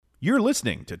You're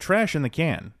listening to Trash in the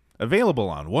Can, available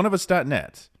on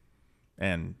oneofus.net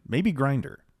and maybe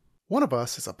Grindr. One of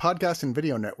Us is a podcast and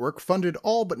video network funded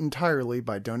all but entirely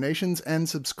by donations and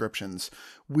subscriptions.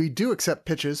 We do accept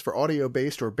pitches for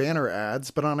audio-based or banner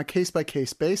ads, but on a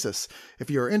case-by-case basis. If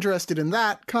you are interested in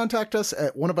that, contact us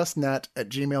at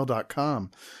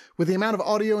oneofusnet@gmail.com. With the amount of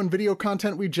audio and video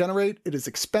content we generate, it is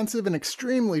expensive and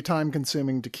extremely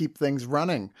time-consuming to keep things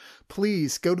running.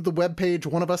 Please go to the webpage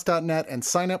oneofus.net and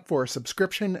sign up for a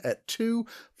subscription at $2,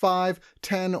 $5,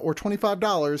 $10, or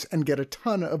 $25 and get a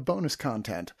ton of bonus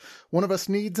content. One of Us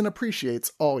needs and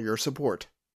appreciates all your support.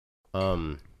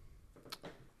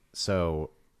 So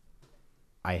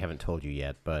I haven't told you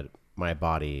yet, but my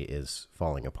body is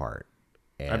falling apart.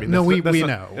 And I mean, No, we that's not,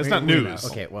 know. It's We- not we news. know.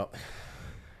 okay, well,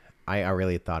 I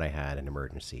really thought I had an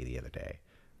emergency the other day.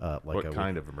 What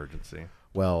kind of emergency?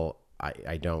 Well,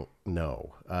 I don't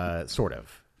know. Sort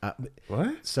of.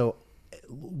 What? So,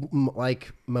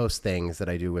 like most things that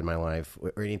I do in my life,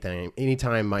 or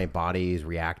anytime my body is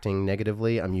reacting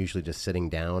negatively, I'm usually just sitting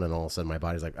down, and all of a sudden my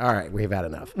body's like, all right, we've had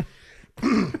enough.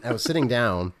 I was sitting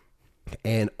down,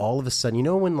 and all of a sudden, you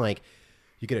know when like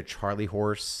you get a Charlie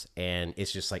horse and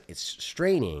it's just like it's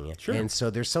straining, Sure. and so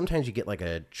there's sometimes you get like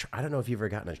I don't know if you've ever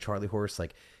gotten a Charlie horse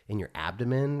like in your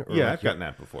abdomen. Or Yeah, like I've gotten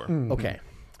that before. Okay.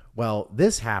 Well,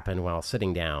 this happened while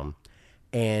sitting down,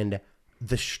 and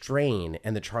the strain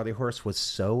and the Charlie horse was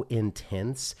so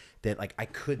intense that like I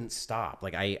couldn't stop.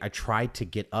 Like I tried to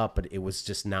get up, but it was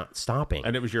just not stopping.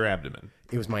 And it was your abdomen.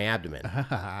 It was my abdomen.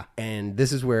 And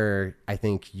this is where I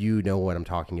think you know what I'm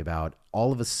talking about.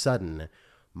 All of a sudden,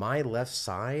 my left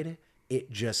side,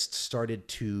 it just started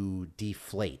to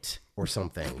deflate or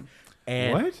something.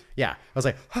 And What? Yeah. I was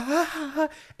like, ha, ha, ha, ha.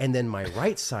 And then my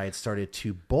right side started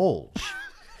to bulge.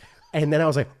 And then I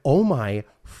was like, oh my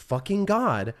fucking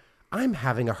God, I'm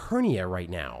having a hernia right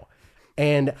now.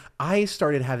 And I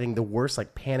started having the worst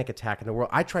like panic attack in the world.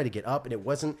 I tried to get up and it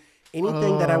wasn't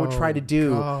anything that I would try to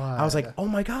do. I was like, oh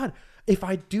my God, if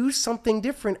I do something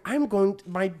different,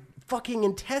 my fucking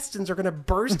intestines are going to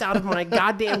burst out of my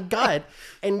goddamn gut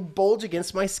and bulge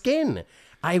against my skin.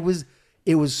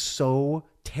 It was so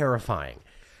terrifying.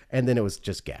 And then it was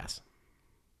just gas.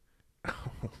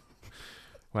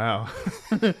 Wow.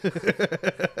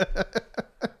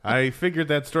 I figured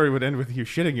that story would end with you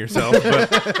shitting yourself,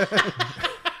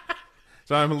 but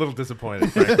so I'm a little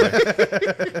disappointed,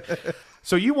 frankly.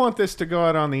 So you want this to go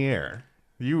out on the air?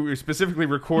 You specifically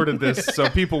recorded this so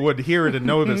people would hear it and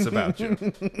know this about you.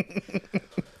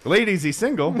 Ladies, he's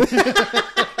single.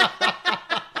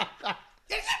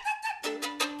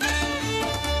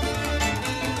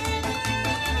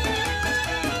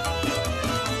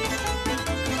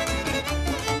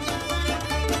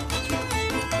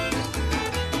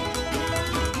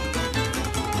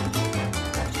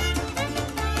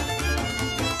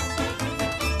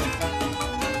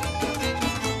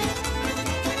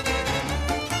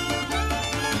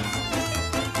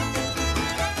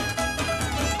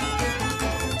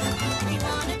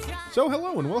 So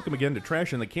hello and welcome again to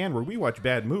Trash in the Can, where we watch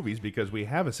bad movies because we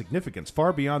have a significance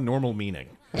far beyond normal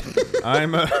meaning.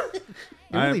 That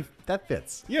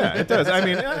fits. Yeah, it does. I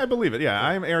mean, I believe it. Yeah,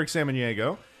 I'm Eric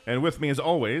Samaniego, and with me, as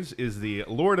always, is the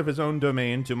lord of his own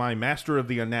domain to my master of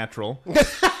the unnatural,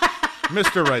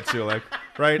 Mr. Wright Sulek.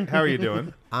 Right? How are you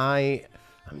doing? I'm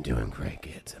doing great,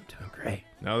 kids. I'm doing great.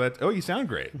 No, you sound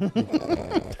great.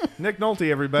 Nick Nolte,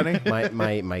 everybody.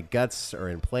 My guts are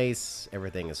in place.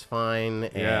 Everything is fine.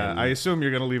 And Yeah, I assume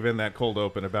you're going to leave in that cold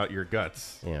open about your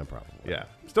guts. yeah, probably. Yeah,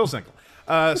 still single.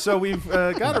 So we've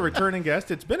got a returning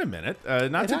guest. It's been a minute,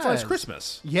 not since last has.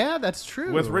 Christmas, Yeah, that's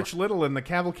true. with Rich Little and the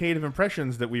cavalcade of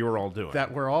impressions that we were all doing.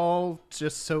 That we're all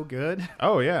just so good.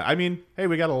 Oh, yeah. I mean, hey,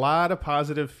 we got a lot of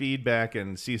positive feedback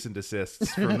and cease and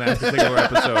desists from that particular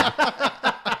episode.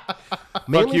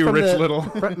 Fuck you, from Rich Little.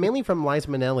 Mainly from Liza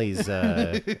Minnelli's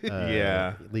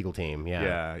Yeah. legal team.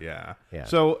 Yeah. Yeah.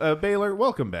 So, Baylor,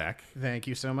 welcome back. Thank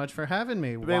you so much for having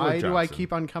me. Baylor Why do I Johnson.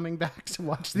 keep on coming back to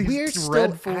watch these We're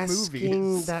dreadful still asking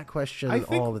movies? that question I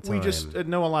think all the time. we just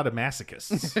know a lot of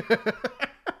masochists.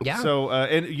 yeah. So,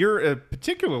 and you're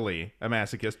particularly a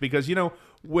masochist because, you know,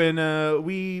 when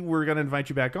we were going to invite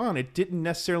you back on, it didn't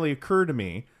necessarily occur to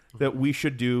me that we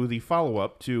should do the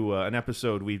follow-up to an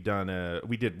episode we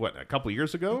did, what, a couple of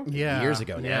years ago? Yeah. Years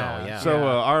ago now, yeah. So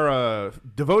our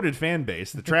devoted fan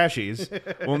base, the Trashies,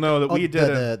 will know that we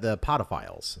did the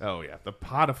Podophiles. Oh, yeah, the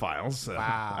Podophiles.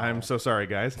 Wow. I'm so sorry,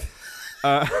 guys.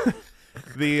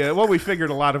 We figured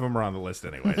a lot of them are on the list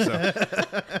anyway. So,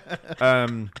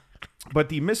 But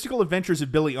the Mystical Adventures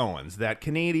of Billy Owens, that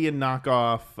Canadian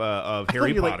knockoff of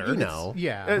Harry you're like, Potter. you know.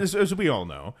 Yeah. As we all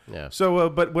know. Yeah. So,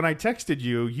 but when I texted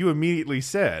you, you immediately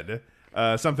said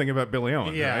something about Billy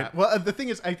Owens, Yeah. right? Well, the thing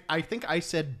is, I think I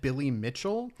said Billy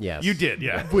Mitchell. Yes. You did,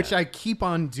 yeah. Which I keep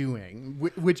on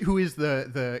doing. Who is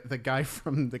the guy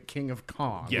from the King of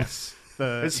Kong? Yes.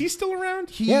 The, Is he still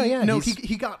around? Yeah, No, he's-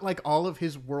 he got like all of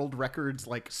his world records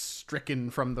like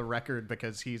stricken from the record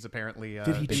because he's apparently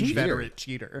Did he a cheat? inveterate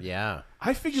cheater. Yeah.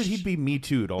 I figured he'd be Me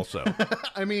Too'd also.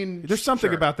 I mean, There's something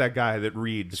sure. about that guy that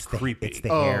reads creepy. It's the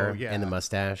Oh, hair yeah. and the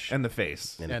mustache and the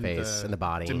face, and the and face the and the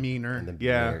body. demeanor. And the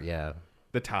Yeah. demeanor, yeah.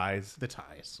 the ties. the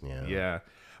ties. Yeah. Yeah.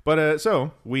 But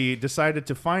so we decided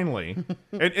to finally,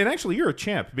 and actually you're a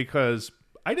champ because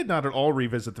I did not at all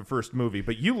revisit the first movie,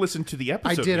 but you listened to the I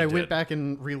episode. did. we I went back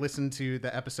and re-listened to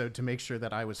the episode to make sure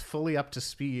that I was fully up to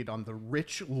speed on the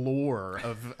rich lore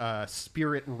of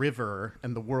Spirit River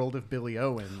and the world of Billy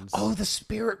Owens. Oh, the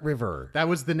Spirit River. That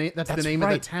was the name. That's the That's name of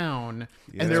right. the town.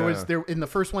 Yeah. And there in the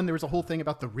first one there was a whole thing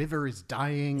about the river is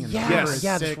dying. And the river Yes. is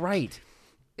Yeah, sick. that's right.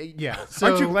 Yeah. So,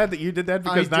 Aren't you glad that you did that?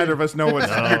 Because I neither did. of us know what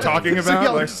you're talking So, about. yeah,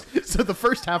 Like, so the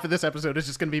first half of this episode is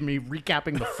just going to be me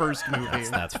recapping the first movie.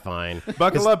 That's fine.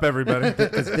 buckle up, everybody.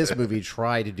 Because this movie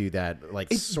tried to do that,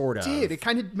 like, sort of. It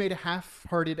kind of made a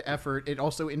half-hearted effort. It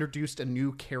also introduced a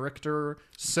new character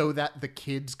so that the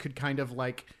kids could kind of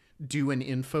like do an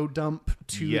info dump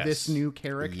to Yes. this new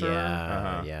character.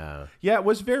 Yeah, yeah. Yeah, it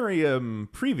was very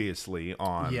previously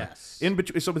on. Yes. In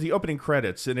between, so with the opening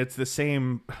credits, and it's the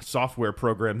same software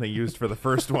program they used for the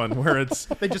first one, where it's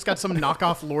They just got some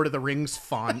knockoff Lord of the Rings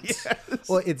font.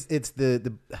 Well, it's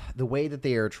the way that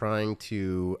they are trying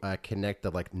to connect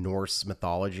the like Norse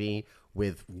mythology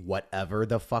with whatever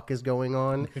the fuck is going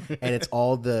on, and it's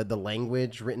all the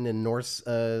language written in Norse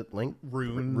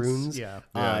runes. Yeah.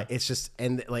 It's just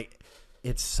and like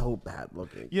it's so bad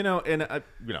looking. and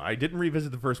I didn't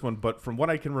revisit the first one, but from what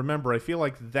I can remember, I feel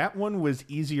like that one was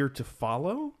easier to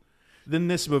follow than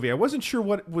this movie. I wasn't sure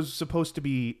what was supposed to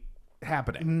be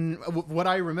happening. What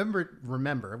I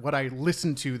remember, what I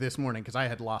listened to this morning, because I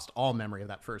had lost all memory of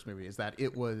that first movie, is that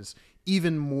it was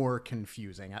even more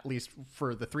confusing, at least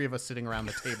for the three of us sitting around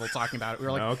the table talking about it. We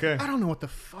were like, Okay. I don't know what the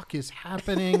fuck is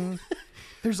happening.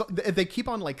 They keep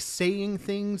on like saying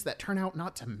things that turn out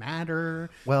not to matter.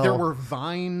 Well- there were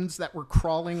vines that were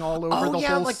crawling all over the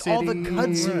whole like city. all the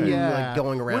kudzu like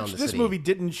going around Which the this city. movie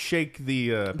didn't shake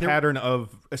the pattern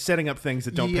of setting up things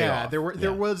that don't pay Yeah, off.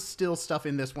 there was still stuff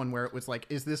in this one where it was like,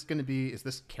 is this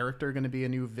character going to be a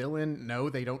new villain? No,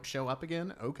 they don't show up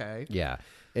again. Okay. Yeah.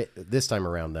 This time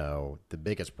around, though, the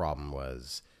biggest problem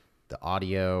was the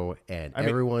audio and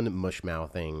everyone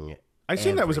mush-mouthing. I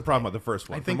assume that was a problem with the first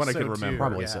one, I think from what I so, can too. remember.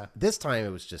 Probably Yeah. so. This time, it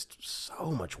was just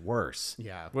so much worse.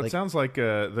 Yeah. Well, it sounds like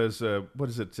those what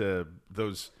is it?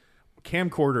 Those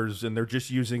camcorders, and they're just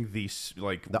using these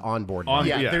like The onboard on. mic.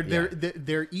 Yeah, Yeah,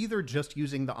 they're either just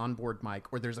using the onboard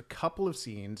mic, or there's a couple of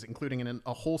scenes, including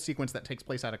a whole sequence that takes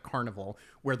place at a carnival,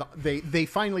 where they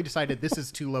finally decided this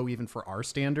is too low even for our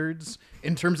standards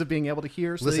in terms of being able to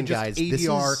hear. So Listen, they just guys, this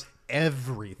ADR is-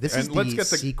 everything. This is And let's the get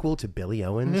the- sequel to Billy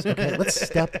Owens. Okay, let's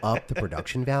step up the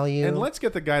production value. And let's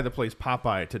get the guy that plays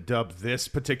Popeye to dub this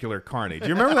particular Carney. Do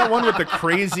you remember that one with the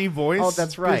crazy voice? Oh,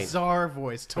 that's right. Bizarre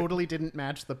voice. Totally didn't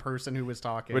match the person who was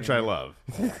talking. Which I love.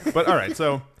 But all right,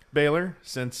 so Baylor,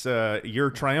 since your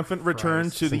triumphant return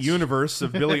to the universe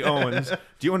of Billy Owens, do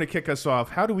you want to kick us off?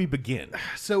 How do we begin?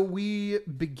 So we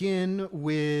begin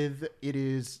with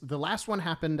the last one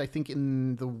happened, I think,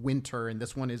 in the winter, and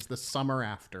this one is the summer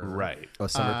after. Right. Oh,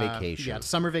 summer vacation. Yeah,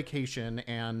 summer vacation,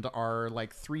 and our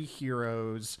like three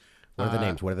heroes, What are the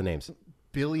names? What are the names?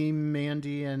 Billy,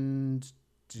 Mandy, and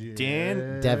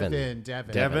Devin,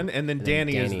 Devin. and then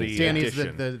Danny is the Danny's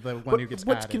addition. the one who gets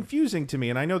What's added. confusing to me,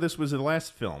 and I know this was the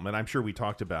last film, and I'm sure we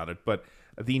talked about it, but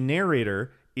the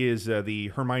narrator is the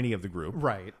Hermione of the group.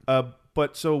 Right.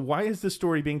 But so why is the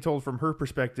story being told from her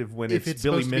perspective when If it's it's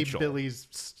Billy supposed Mitchell? to be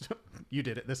Billy's... You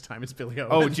did it this time. It's Billy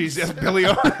Owens. Oh, geez, that's Billy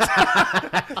Owens.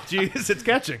 Jeez, it's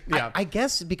catching. Yeah. I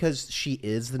guess because she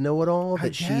is the know-it-all that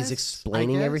guess, she's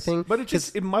explaining I guess. everything. But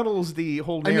it muddles the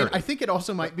whole I mean, narrative. I think it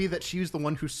also might be that she's the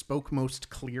one who spoke most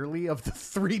clearly of the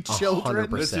three children.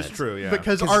 100%. This is true, yeah.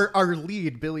 Because our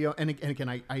lead, Billy, and again,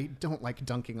 I don't like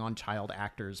dunking on child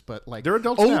actors, but like, They're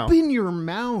adults open now. your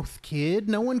mouth, kid.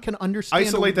 No one can understand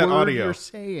Isolate a that word audio. you're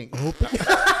saying.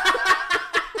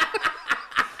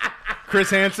 Chris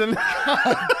Hansen.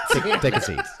 Take a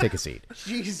seat. Take a seat.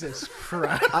 Jesus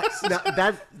Christ.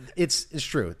 It's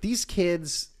true. These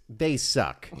kids, they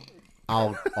suck.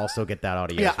 I'll also get that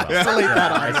audio. Yeah, as well. isolate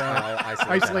that audio.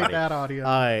 I'll Isolate that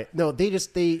audio. No,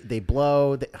 they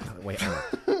blow. Wait.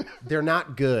 they're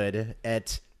not good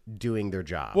at doing their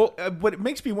job. Well, but it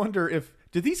makes me wonder if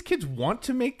do these kids want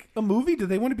to make a movie? Do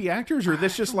they want to be actors, or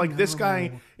this just like this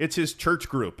guy? It's his church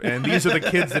group, and these are the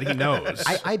kids that he knows.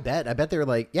 I bet they're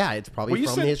like, yeah, it's probably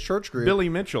from his church group. Billy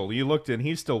Mitchell, you looked and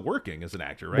he's still working as an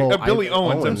actor, right? Well, Billy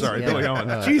Owens. I'm Owens, sorry, yeah. Billy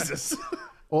Owens. Jesus.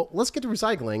 Well, let's get to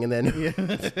recycling, and then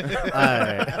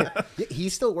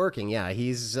he's still working. Yeah,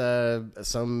 he's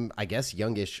some, I guess,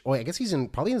 youngish. Oh, I guess he's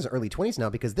probably in his early 20s now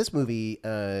because this movie,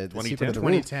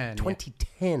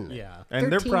 2010. Yeah.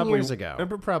 And they're 13 probably years ago. They're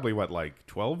probably what, like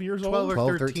 12 years 12 old? or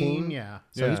 12, 13, 13? yeah.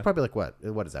 So Yeah. he's probably like what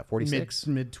is that? 46.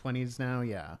 Mid-20s now,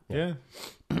 yeah. Yeah.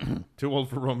 Too old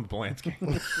for Roman Polanski.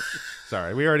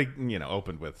 Sorry, we already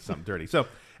opened with something dirty. So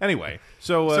anyway,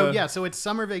 So it's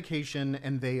summer vacation,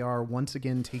 and they are once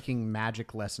again taking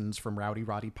magic lessons from Rowdy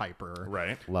Roddy Piper.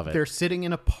 right. Love it. They're sitting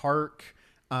in a park.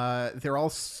 They're all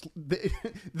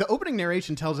the opening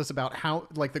narration tells us about how,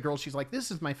 like, the girl, she's like,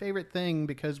 this is my favorite thing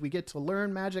because we get to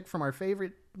learn magic from our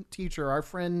favorite teacher, our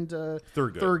friend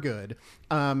Thurgood.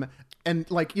 And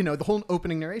like, the whole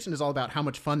opening narration is all about how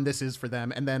much fun this is for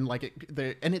them, and then like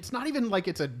and it's not even like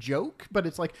it's a joke, but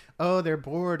it's like, oh, they're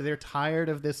bored, they're tired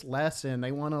of this lesson,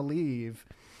 they want to leave.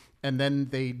 And then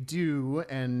they do,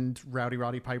 and Rowdy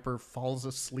Roddy Piper falls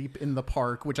asleep in the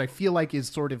park, which I feel like is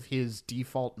sort of his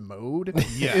default mode.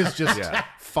 Yeah. Is just Yeah.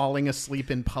 falling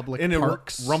asleep in public In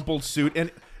parks. a rumpled suit,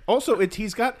 and also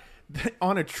he's got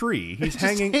on a tree. He's Just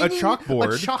hanging a hanging chalkboard,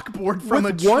 a chalkboard from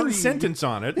with a one tree. sentence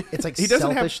on it. It's like he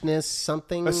doesn't selfishness,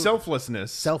 something. have a selflessness.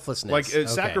 Selflessness. Like Okay.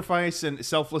 sacrifice and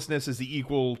selflessness is the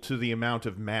equal to the amount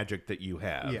of magic that you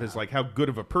have. Yeah. It's like how good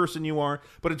of a person you are.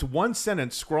 But it's one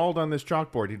sentence scrawled on this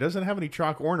chalkboard. He doesn't have any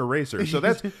chalk or an eraser, so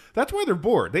that's why they're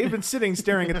bored. They've been sitting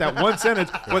staring at that one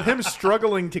sentence with him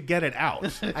struggling to get it out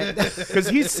because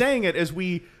he's saying it as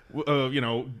we.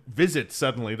 Visit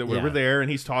suddenly that we Yeah. were there, and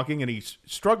he's talking, and he's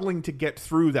struggling to get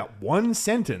through that one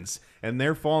sentence, and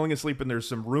they're falling asleep, and there's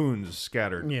some runes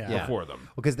scattered before them.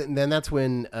 Because then that's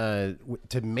when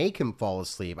to make him fall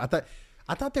asleep.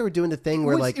 I thought they were doing the thing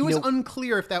where It was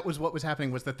unclear if that was what was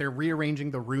happening, was that they're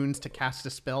rearranging the runes to cast a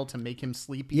spell to make him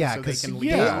sleepy so they because can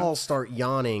leave. they all start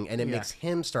yawning, and it Yeah. makes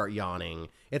him start yawning.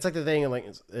 It's like the thing like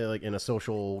in a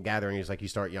social gathering, it's like you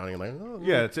start yawning, like, oh.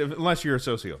 Yeah, unless you're a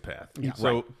sociopath.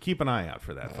 So keep an eye out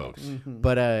for that, folks.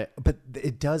 But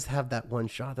it does have that one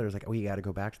shot that was like, oh, you got to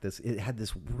go back to this. It had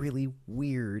this really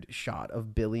weird shot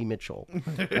of Billy Mitchell,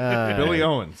 Billy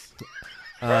Owens.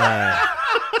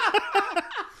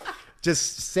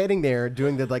 just sitting there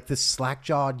doing this slack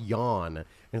jawed yawn. And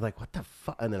you're like, what the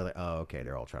fuck? And then they're like, oh, okay,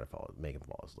 they're all trying to make him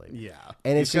fall asleep. Yeah.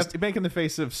 And it's He's just, making the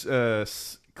face of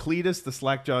Cletus, the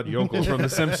slack-jawed yokel from The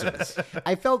Simpsons.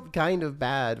 I felt kind of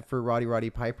bad for Roddy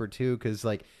Piper too, because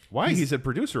like, Why? He's a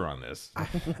producer on this.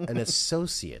 an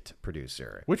associate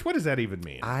producer. What does that even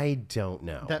mean? I don't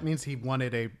know. That means he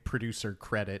wanted a producer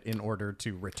credit in order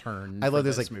to return. I love for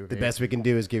this. Like movie. the best we can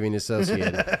do is give you an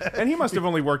associate. And he must have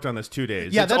only worked on this 2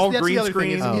 days. Yeah, It's that's all that's green the other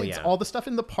screen. thing. Oh, It's yeah. all the stuff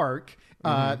in the park,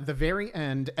 the very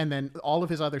end, and then all of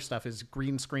his other stuff is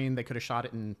green screen. They could have shot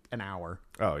it in an hour.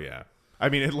 Oh yeah. I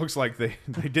mean, it looks like they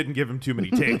didn't give him too many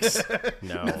takes.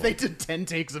 No. They did 10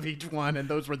 takes of each one, and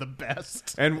those were the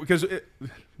best. And because,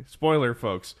 spoiler,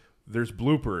 folks, there's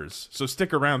bloopers. So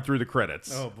stick around through the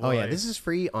credits. boy. Oh yeah, this is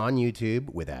free on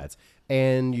YouTube with ads,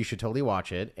 and you should totally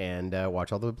watch it and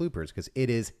watch all the bloopers because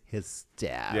it is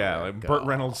hysterical. Yeah, like Burt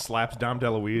Reynolds slaps Dom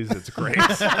DeLuise. It's great.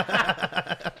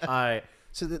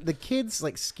 So the kids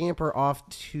like scamper off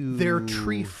to Their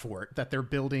tree fort that they're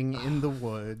building in the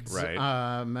woods. Right.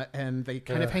 And they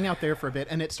kind of hang out there for a bit,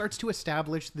 and it starts to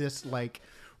establish this like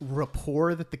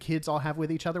rapport that the kids all have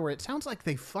with each other, where it sounds like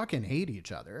they fucking hate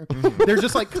each other. They're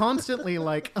just like constantly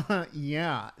like,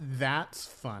 yeah, that's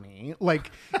funny.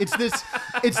 Like it's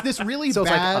this really So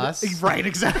it's like bad, us? right?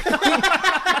 Exactly.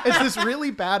 It's this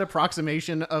really bad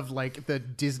approximation of like the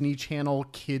Disney Channel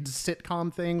kids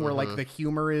sitcom thing, where like the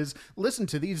humor is, listen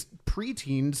to these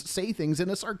preteens say things in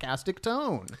a sarcastic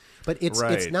tone. But it's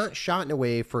Right. not shot in a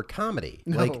way for comedy.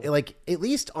 Like at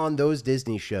least on those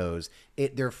Disney shows,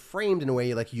 they're framed in a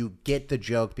way like you get the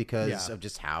joke because of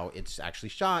just how it's actually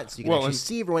shot. So you can actually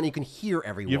see everyone, you can hear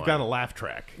everyone. You've got a laugh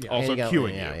track. Also And you got-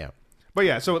 cueing yeah, you. yeah. But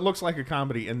yeah, so it looks like a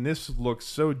comedy, and this looks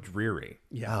so dreary.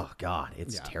 Oh God,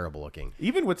 it's terrible looking.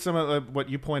 Even with some of what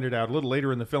you pointed out a little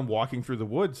later in the film, walking through the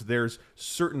woods, there's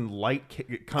certain light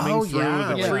coming through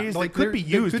the trees that could be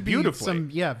used beautifully. Some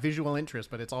visual interest,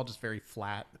 but it's all just very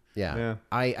flat Yeah.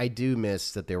 I do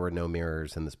miss that there were no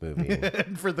mirrors in this movie.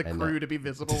 for the crew to be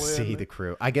visible. to see the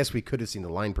crew. I guess we could have seen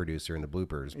the line producer in the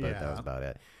bloopers, but that was about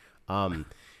it.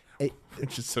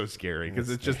 Which is so scary because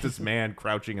it's just this man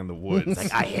crouching in the woods.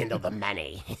 Like, I handle the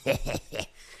money.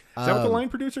 Is that what the line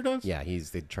producer does? Yeah,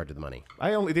 he's the charge of the money.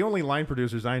 The only line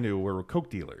producers I knew were coke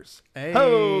dealers. Hey.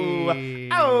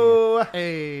 Oh,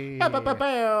 Hey.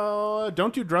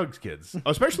 don't do drugs, kids.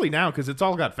 Especially now because it's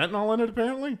all got fentanyl in it.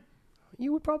 Apparently.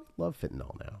 You would probably love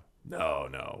fentanyl now.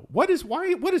 No. What is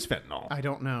fentanyl? I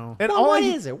don't know. And Well, what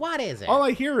is it? What is it? All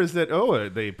I hear is that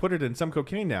they put it in some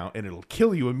cocaine now and it'll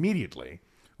kill you immediately.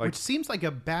 Like, Which seems like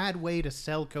a bad way to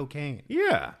sell cocaine.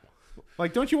 yeah.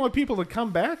 Like, don't you want people to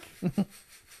come back?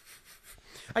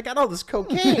 I got all this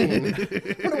cocaine. What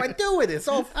do I do with it? It's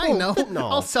all full I know. of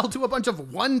fentanyl. I'll sell to a bunch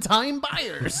of one-time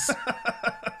buyers.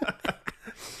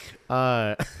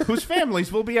 Whose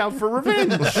families will be out for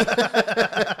revenge.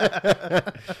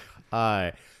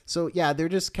 So yeah, they're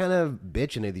just kind of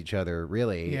bitching at each other,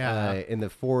 really. Yeah. In the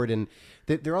Ford, and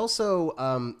they're also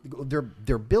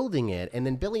they're building it, and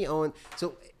then Billy Owen.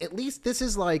 So at least this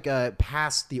is like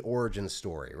past the origin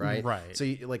story, right? Right. So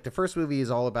like the first movie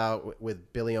is all about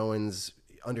with Billy Owens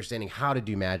understanding how to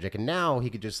do magic, and now he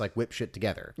could just like whip shit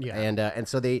together. Yeah. And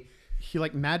so they. He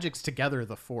like magics together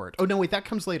the fort. Oh no, wait, that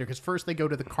comes later because first they go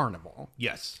to the carnival.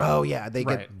 Yes. Oh yeah, they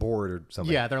Right. get bored or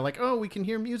something. Yeah, they're like, oh, we can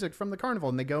hear music from the carnival,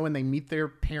 and they go and they meet their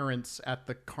parents at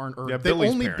the Yeah,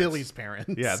 Billy's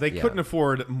parents. Yeah, they couldn't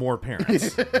afford more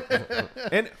parents.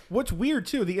 And what's weird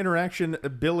too, the interaction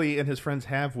Billy and his friends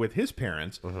have with his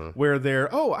parents, where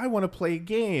they're, I want to play a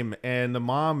game, and the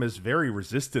mom is very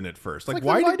resistant at first. Like,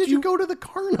 Why did you go to the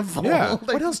carnival? Yeah. Like,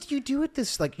 What else do you do at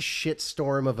this like shit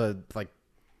storm of a like,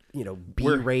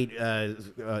 B-rate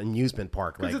amusement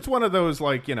park? Because Like, it's one of those,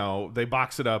 like, they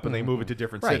box it up and they move it to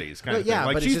different Right. cities kind of Yeah, thing.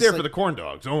 Like, but it's she's just there like- for the corn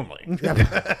dogs only.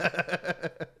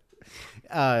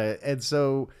 and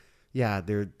so yeah,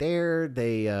 they're there.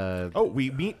 They We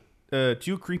meet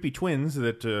two creepy twins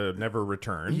that never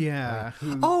return. yeah.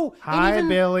 oh, Hi, and even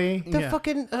Billy. The Yeah.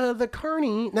 fucking the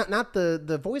carny, not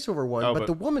the voiceover one, Oh, but but-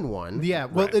 the woman one. Yeah,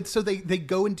 well, Right. it's so they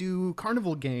go and do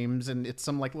carnival games, and it's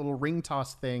some like little ring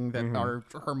toss thing that our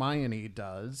Hermione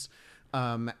does,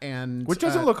 and Which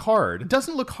doesn't look hard.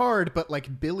 doesn't look hard, but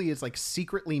like Billy is like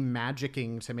secretly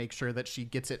magicking to make sure that she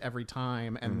gets it every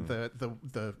time, and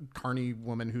the carny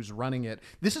woman who's running it,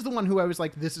 this is the one who I was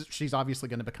like, she's obviously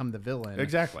going to become the villain,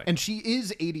 Exactly. and she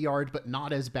is 80 yard, but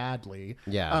not as badly,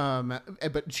 Yeah.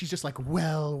 but she's just like,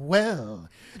 well,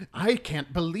 I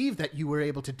can't believe that you were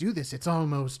able to do this. It's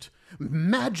almost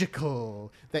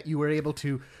magical that you were able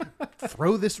to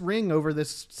throw this ring over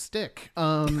this stick.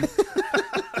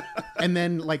 And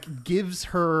then like gives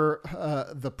her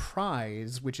the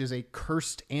prize, which is a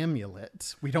cursed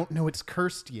amulet. We don't know it's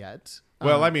cursed yet.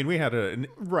 Well, I mean, we had an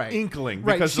Right. inkling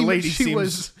Right. because the She- lady she seems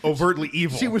was- overtly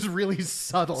evil. She was really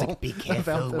subtle. Be about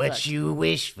careful the what fact- you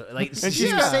wish for. Like, she's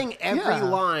Yeah. saying every Yeah.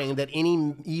 line that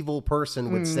any evil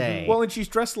person would say. Well, and she's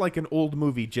dressed like an old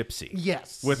movie gypsy.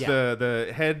 Yes. With Yeah.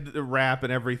 the head wrap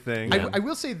and everything. I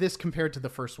will say this compared to the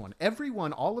first one.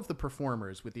 All of the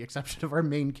performers, with the exception of our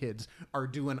main kids, are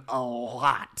doing a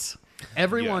lot.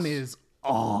 Everyone Yes. is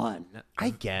on. I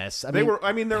guess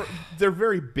They're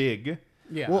very big.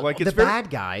 Yeah. Well, Like, the it's very- bad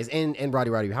guys and Roddy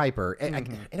Piper,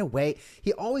 in a way,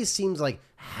 he always seems like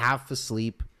half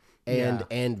asleep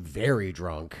and very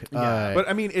drunk. But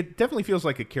I mean, it definitely feels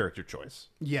like a character choice.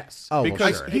 Yes. Oh, well,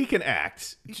 Because sure. he can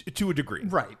act to a degree.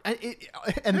 Right. And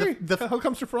Hey, the the hell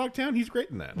comes to Frogtown? He's great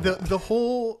in that. the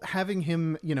whole having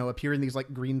him appear in these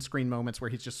like green screen moments where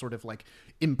he's just sort of like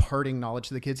imparting knowledge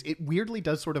to the kids, it weirdly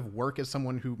does sort of work as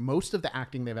someone who most of the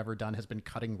acting they've ever done has been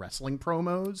cutting wrestling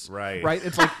promos. Right.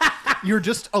 It's like you're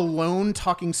just alone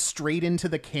talking straight into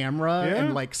the camera Yeah.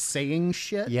 and like saying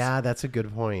shit. Yeah, that's a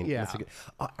good point. Yeah. That's a good,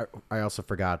 I also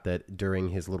forgot that during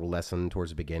his little lesson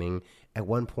towards the beginning, at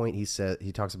one point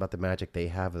he talks about the magic they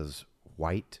have as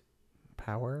white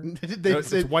power.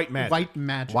 It's white magic. White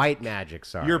magic. White magic,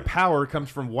 sorry. Your power comes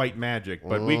from white magic,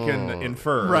 but we can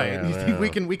infer. Right.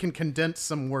 We can condense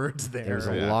some words there. There's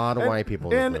a lot of white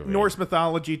people in And this movie. Norse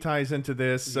mythology ties into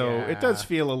this, so Yeah. it does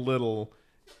feel a little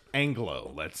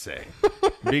Anglo, let's say.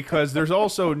 Because there's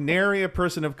also nary a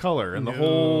person of color in the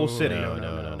whole city.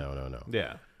 No.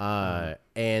 Yeah.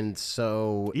 And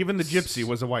so Even the gypsy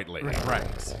was a white lady.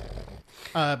 Right.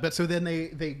 But so then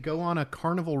they go on a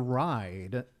carnival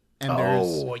ride, and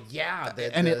there's yeah,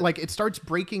 it starts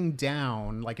breaking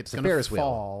down like it's gonna Ferris wheel.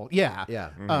 fall. Yeah.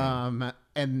 Yeah. Um,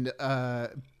 and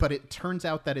but it turns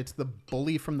out that it's the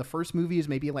bully from the first movie is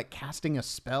maybe like casting a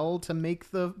spell to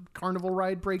make the carnival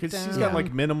ride break Because down. he's got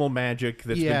like minimal magic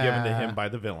that's been given to him by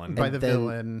the villain. By And the then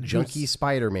villain. Junkie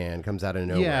Spider-Man comes out of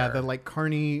nowhere. Yeah, the like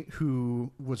Carney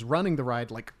who was running the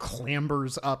ride like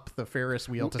clambers up the Ferris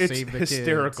wheel to It's save the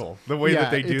hysterical, kids. the way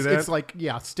that they do that. It's like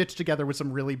stitched together with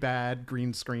some really bad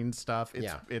green screen stuff.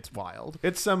 It's wild.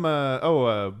 It's some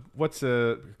what's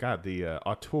the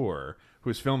auteur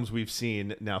whose films we've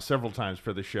seen now several times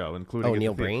for the show, including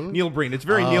Neil Breen? Neil Breen. It's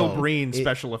very Neil Breen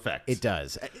special effects. It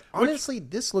does. Honestly,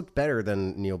 this looked better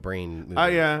than Neil Breen movie.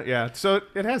 Yeah. So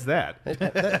it has that. It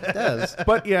does.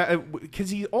 But yeah,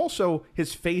 because he also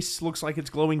his face looks like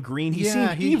it's glowing green. He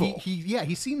seems evil.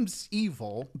 He seems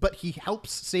evil, but he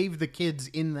helps save the kids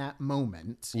in that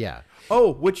moment. Yeah.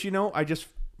 Oh, which I just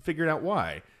figured out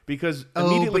why. Because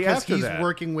immediately because after he's that,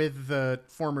 working with the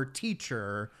former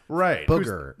teacher, right?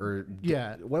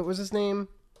 Booger. What was his name?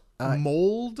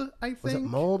 Mold, I think. Was it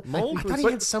Mold? Mold I thought he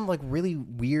had some like really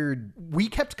weird... We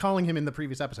kept calling him in the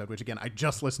previous episode, which again, I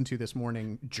just listened to this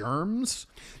morning, Germs.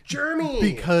 Jeremy!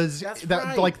 Because that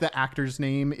right. like the actor's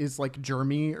name is like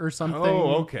Jeremy or something.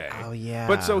 Oh, okay. Oh, yeah.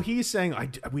 But so he's saying,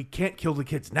 we can't kill the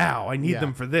kids now. I need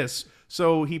them for this.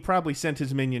 So he probably sent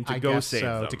his minion to go save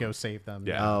them. To go save them.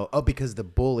 Yeah. Oh, because the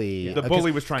bully... The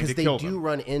bully was trying to kill them. Because they do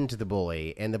run into the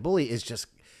bully, and the bully is just...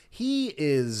 He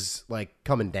is, like,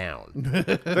 coming down.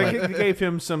 They gave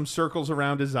him some circles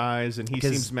around his eyes, and he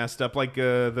seems messed up, like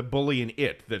the bully in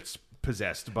It that's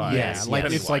possessed by it's like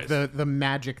Pennywise. the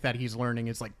magic that he's learning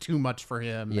is like too much for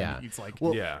him. Yeah. And he's like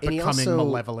And he becoming also,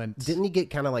 malevolent. Didn't he get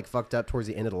kind of, like, fucked up towards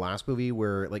the end of the last movie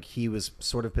where, like, he was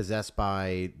sort of possessed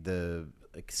by the...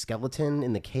 like skeleton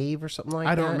in the cave or something like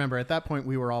that? I don't remember. At that point,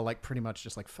 we were all like pretty much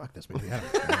just like, fuck this movie.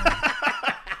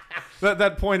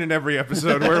 That point in every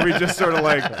episode where we just sort of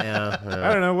like, Yeah.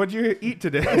 I don't know, what'd you eat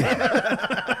today?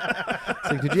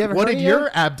 It's like, did you ever What did hernia? your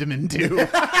abdomen do?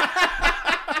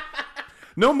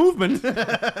 No movement.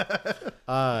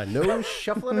 No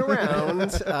shuffling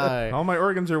around. All my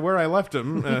organs are where I left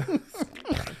them.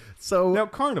 So Now,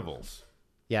 carnivals,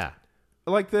 yeah.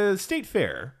 like the state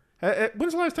fair.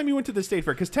 When's the last time you went to the state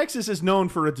fair? Because Texas is known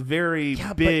for its very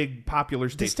big, popular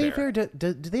The state fair. do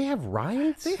they have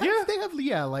rides? They have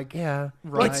like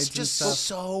rides It's and just stuff.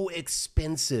 so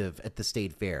expensive at the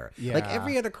state fair. Yeah. Like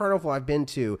every other carnival I've been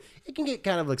to, it can get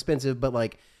kind of expensive, but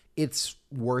like it's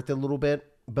worth it a little bit.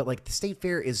 But like the state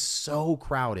fair is so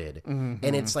crowded, and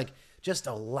it's like just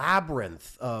a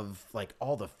labyrinth of like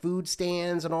all the food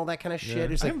stands and all that kind of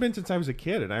shit. It's I like haven't been since I was a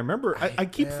kid, and I remember I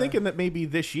keep thinking that maybe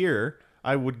this year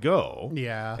I would go.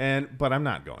 Yeah. But I'm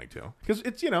not going to because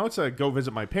it's it's a go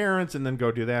visit my parents and then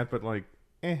go do that. But like,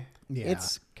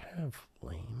 it's kind of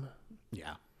lame.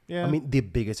 Yeah. yeah. I mean, the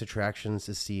biggest attraction is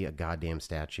to see a goddamn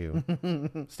statue.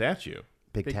 statue.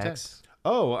 Big Big Tex. Tex.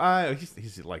 Oh,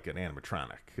 he's like an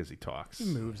animatronic because he talks. He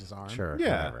moves his arm. Sure.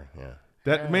 Yeah. Whatever. Yeah.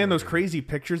 That man, those crazy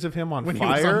pictures of him on When he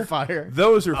was fire. on fire.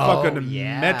 Those are fucking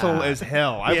yeah. metal as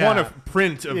hell. I Yeah. want a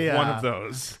print of Yeah. one of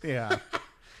those. Yeah.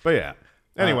 But yeah.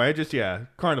 Anyway,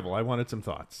 Carnival. I wanted some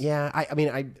thoughts. Yeah, I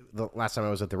mean, the last time I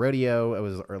was at the rodeo, it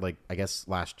was or like I guess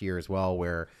last year as well,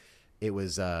 where it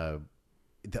was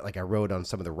like I rode on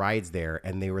some of the rides there,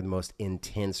 and they were the most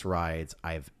intense rides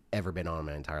I've ever been on in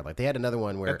my entire life. They had another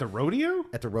one where At the rodeo?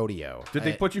 at the rodeo. Did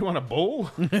they put you on a bull?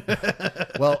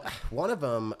 Well, one of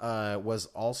them was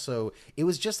also it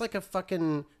was just like a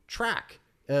fucking track.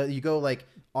 You go like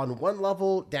on one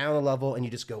level, down a level, and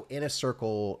you just go in a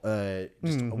circle,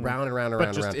 just around and around and But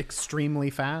around. just extremely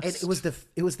fast. And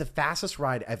it was the fastest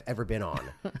ride I've ever been on,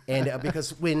 and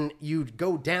because when you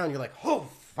go down, you're like, oh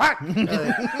fuck,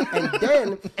 and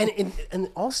then and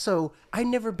also I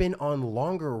never been on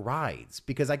longer rides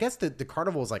because I guess the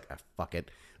carnival is like fuck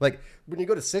it. Like when you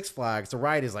go to Six Flags, the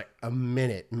ride is like a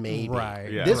minute maybe.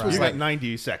 Right. Yeah. This was you like got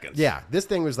 90 seconds. yeah. This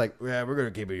thing was like yeah, we're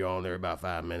gonna keep you on there about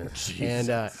 5 minutes,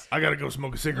 and I got to go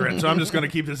smoke a cigarette, so I'm just going to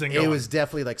keep this thing going. it was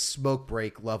definitely like smoke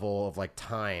break level of like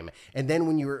time. And then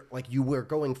when you were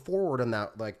going forward on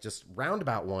that like just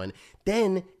roundabout one,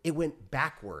 then it went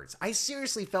backwards. I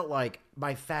seriously felt like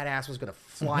my fat ass was gonna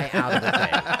fly out of the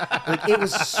thing. Like it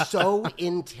was so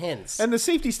intense. And the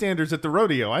safety standards at the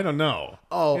rodeo, I don't know.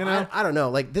 Oh, You know? I don't know.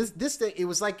 Like this thing, it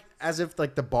was like as if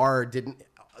like the bar didn't.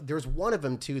 There was one of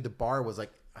them too. The bar was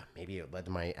like maybe it led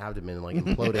to my abdomen like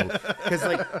imploding because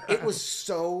like it was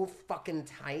so fucking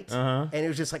tight and it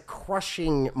was just like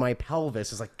crushing my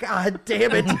pelvis. It's like God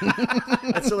damn it!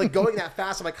 And so like going that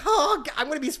fast, I'm like, oh, I'm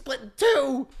gonna be split in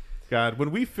two. God,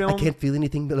 when we I filmed, can't feel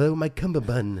anything below my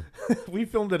cummerbund. we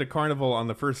filmed at a carnival on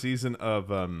the first season of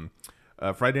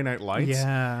Friday Night Lights.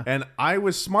 Yeah. And I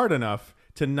was smart enough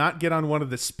to not get on one of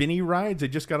the spinny rides. They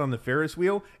just got on the Ferris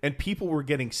wheel, and people were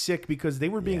getting sick because they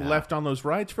were being left on those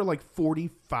rides for like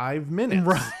 45 minutes.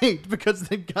 Right, because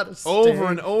they got to stay Over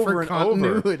and over for and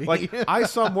over. continuity. Like, I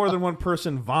saw more than one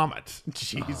person vomit.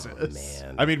 Jesus.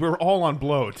 Man. I mean, we were all on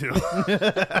blow, too.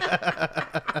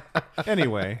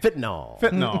 Anyway.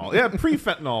 Fentanyl. Yeah,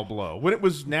 pre-fentanyl blow, when it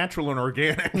was natural and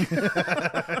organic.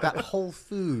 That Whole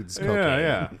Foods cocaine.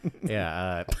 Yeah.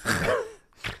 Yeah.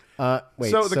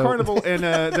 Wait, So the carnival, and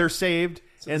they're saved,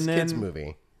 and this then kids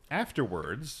movie.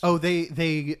 afterwards... Oh,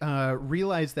 they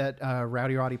realized that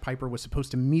Rowdy Roddy Piper was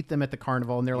supposed to meet them at the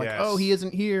carnival, and they're like, Yes. "Oh, he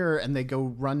isn't here," and they go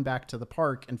run back to the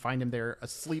park and find him there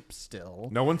asleep still.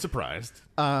 No one's surprised.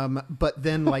 But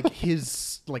then like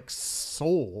his like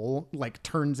soul like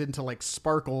turns into like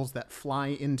sparkles that fly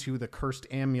into the cursed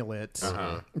amulet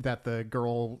that the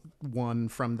girl won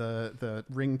from the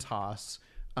ring toss.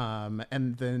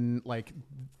 And then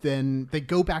they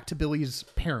go back to Billy's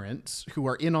parents who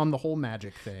are in on the whole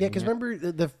magic thing. Yeah, because remember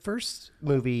the first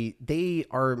movie, they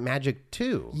are magic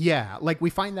too. Yeah, like we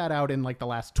find that out in like the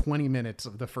last 20 minutes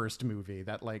of the first movie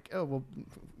that like, oh, well,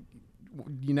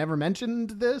 you never mentioned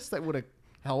this? That would have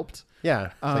helped.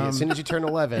 Yeah. So as soon as you turn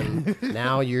 11,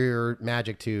 now you're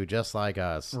magic too, just like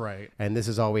us. Right. And this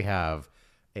is all we have.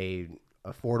 A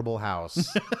affordable house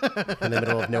in the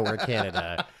middle of nowhere,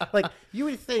 Canada. Like, you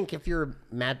would think if you're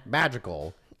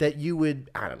magical that you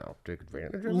would, I don't know, take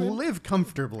advantage of it. Live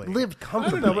comfortably. Live I don't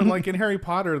comfortably. know, but like in Harry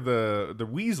Potter, the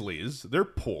Weasleys, they're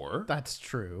poor. That's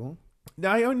true.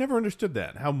 Now, I never understood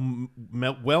that, how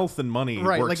wealth and money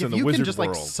Right, works like in if the you wizard can just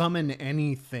world. like summon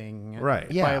anything, Right.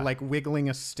 By Yeah. like wiggling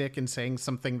a stick and saying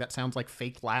something that sounds like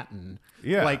fake Latin,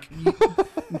 Yeah. like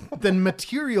then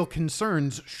material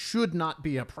concerns should not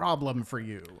be a problem for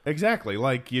you. Exactly.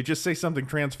 Like, you just say something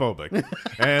transphobic,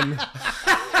 and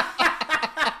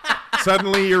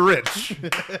suddenly you're rich.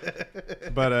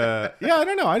 But, yeah, I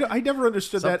don't know. I never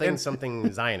understood that. And,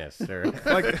 something Zionist or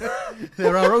like,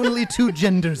 There are only two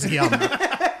genders, yum.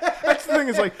 that's the thing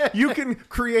is, like, you can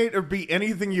create or be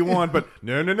anything you want, but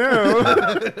no.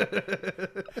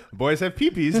 Boys have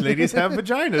peepees, ladies have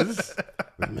vaginas.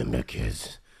 remember,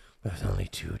 kids, there's only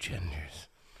two genders.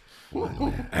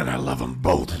 And I love them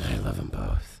both. I love them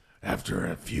both. After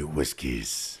a few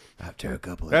whiskeys. After a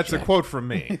couple of That's a quote from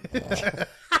me.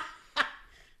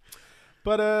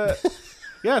 But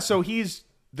yeah, so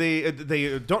they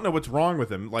don't know what's wrong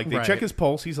with him. Like, they Right. check his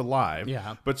pulse, he's alive.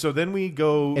 Yeah. But so then we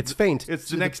go. It's faint. It's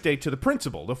the next day to the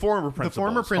principal, the former principal. The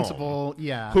former principal,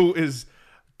 yeah. Who is,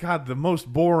 God, the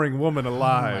most boring woman Oh my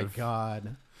alive.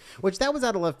 god. Which that was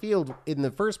out of left field in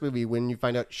the first movie when you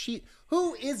find out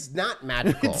who is not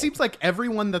magical. It seems like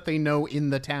everyone that they know in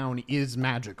the town is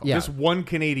magical. Yeah. This one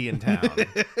Canadian town.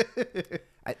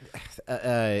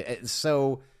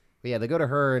 So yeah, they go to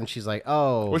her and she's like,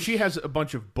 "Oh, Well, she has a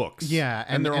bunch of books. Yeah,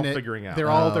 and they're all figuring out. They're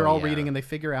all yeah. reading, and they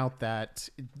figure out that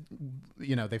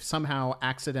they've somehow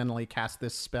accidentally cast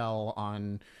this spell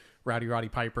on Rowdy Roddy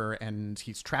Piper, and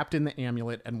he's trapped in the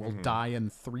amulet and will die in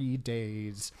 3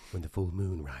 days. when the full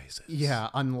moon rises." Yeah,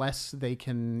 unless they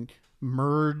can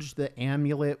merge the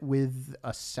amulet with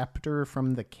a scepter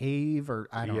from the cave, or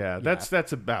I don't. Yeah, that's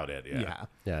about it. yeah.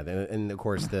 Yeah, and of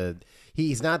course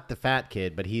he's not the fat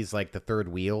kid, but he's like the third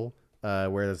wheel.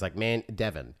 Where there's like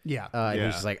Devin. Yeah. And Yeah.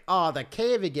 he's just like, "Oh, the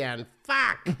cave again.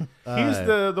 Fuck." He's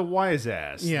the wise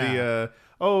ass. Yeah.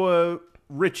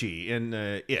 Richie in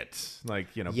It. Like,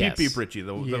 Yes. Beep Beep Richie,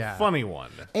 the Yeah. funny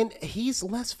one. And he's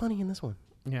less funny in this one.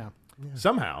 Yeah.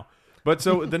 Somehow. But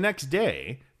so the next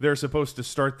day, they're supposed to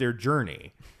start their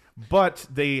journey. But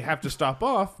they have to stop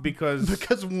off because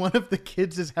Because one of the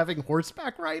kids is having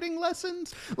horseback riding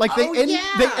lessons. Like Oh, they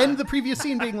yeah. end the previous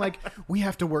scene being like, "We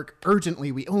have to work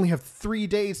urgently. We only have 3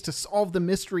 days to solve the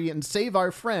mystery and save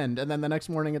our friend." And then the next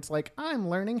morning, it's like, "I'm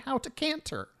learning how to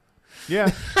canter."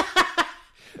 yeah.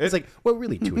 It's like, well,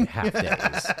 really 2.5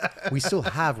 days. We still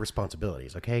have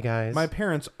responsibilities, okay, guys? My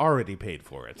parents already paid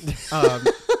for it.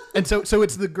 And so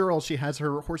it's the girl. She has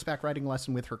her horseback riding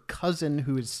lesson with her cousin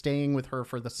who is staying with her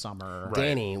for the summer.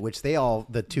 Danny, which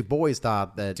the two boys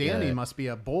thought that Danny must be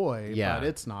a boy, yeah. but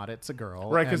it's not. It's a girl.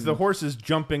 Right, because And- the horse is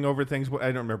jumping over things. I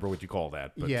don't remember what you call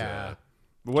that. But, Yeah.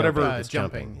 whatever. It's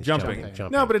jumping. It's Jumping.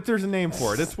 jumping. No, but there's a name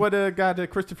for it. It's what got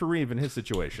Christopher Reeve in his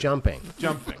situation. Jumping.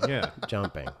 Yeah.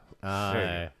 Jumping. There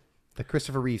you go. The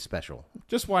Christopher Reeve special.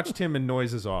 Just watched him in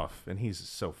Noises Off, and he's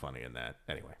so funny in that.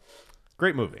 Anyway,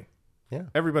 great movie. Yeah.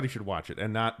 Everybody should watch it,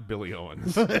 and not Billy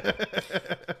Owens.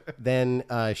 Then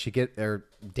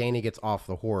Danny gets off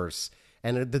the horse,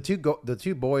 And the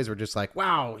two boys were just like,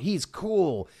 "Wow, he's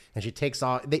cool." And she takes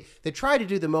off. They try to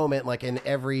do the moment like in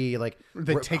every like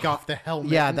They take off the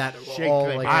helmet. yeah, and that shake all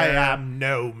the like I am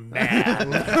no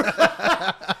man.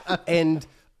 and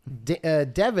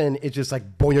Devin is just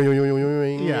like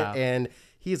boing, Yeah. and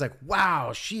he's like,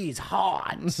 "Wow, she's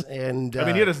hot." And I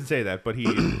mean, he doesn't say that, but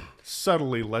he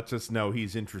subtly lets us know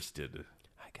he's interested.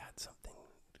 I got something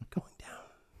going down.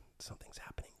 Something's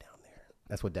happening down there.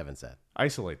 That's what Devin said.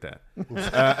 Isolate that.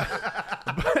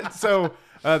 But so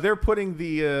they're putting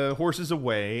the horses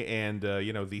away, and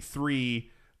the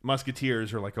three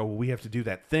musketeers are like, "Oh, well, we have to do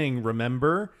that thing,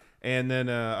 remember?" And then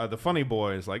the funny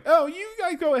boy is like, "Oh, you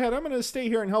guys go ahead. I'm going to stay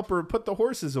here and help her put the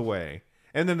horses away."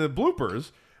 And then the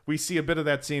bloopers, we see a bit of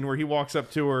that scene where he walks up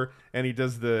to her and he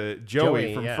does the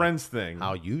Joey from yeah. Friends thing.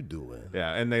 How you doing?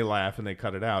 Yeah, and they laugh and they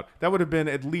cut it out. That would have been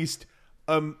at least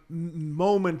a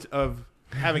moment of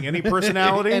having any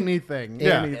personality. Anything.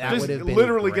 Yeah, That just would have been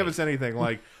literally great. give us anything.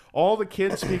 Like all the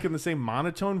kids speak in the same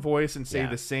monotone voice and say Yeah.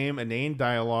 the same inane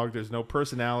dialogue. There's no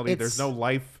personality. There's no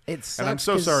life. it And I'm sucks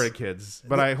so 'cause- sorry, kids,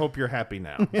 but I hope you're happy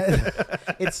now.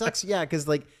 It sucks, yeah, because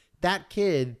like that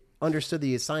kid understood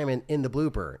the assignment in the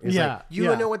blooper. It's Yeah, like, you yeah.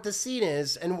 don't know what the scene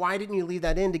is, and why didn't you leave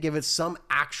that in to give it some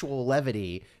actual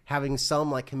levity, having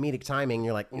some like comedic timing?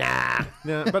 You're like, nah.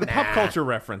 Yeah, but a pop culture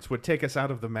reference would take us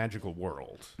out of the magical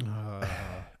world.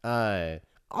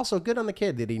 Also, good on the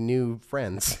kid that he knew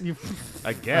Friends.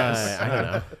 I guess. I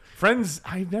don't know. Friends.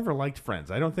 I've never liked Friends.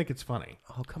 I don't think it's funny.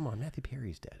 Oh, come on, Matthew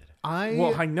Perry's dead.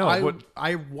 Well, I know, but-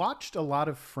 I watched a lot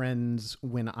of Friends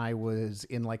when I was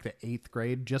in like the 8th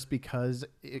grade, just because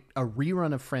a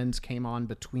rerun of Friends came on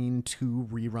between 2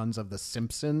 reruns of The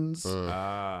Simpsons,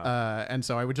 and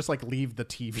so I would just like leave the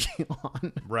TV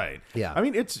on. Right. Yeah. I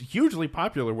mean, it's hugely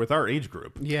popular with our age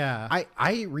group. Yeah, I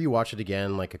rewatched it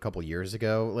again like a couple years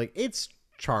ago. Like it's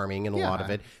charming in a lot of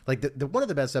Yeah. it. Like the one of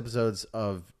the best episodes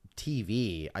of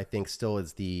TV, I think, still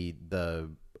is the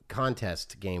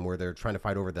contest game where they're trying to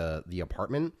fight over the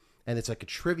apartment, and it's like a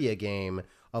trivia game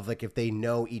of like if they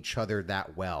know each other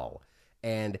that well,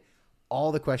 and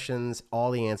all the questions,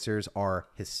 all the answers are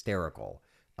hysterical.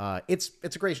 It's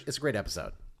a great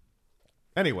episode.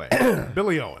 Anyway,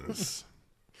 Billy Owens.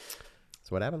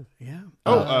 So what happened? yeah.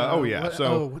 Yeah.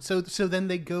 So then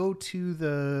they go to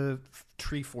the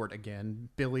tree fort again.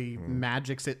 Billy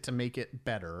magics it to make it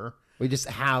better. We just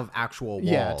have actual walls.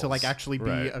 Yeah, to like actually be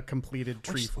Right. a completed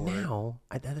tree Which fort. now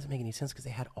that doesn't make any sense because they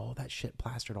had all that shit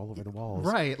plastered all over the walls.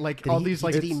 Right, like Did all he- these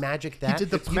like did he magic that? He did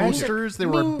the You mean- posters. There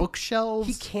you were mean bookshelves.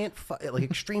 He can't like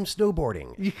extreme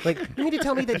snowboarding. Like you mean to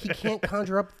tell me that he can't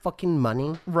conjure up fucking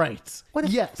money? Right. What a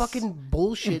yes. fucking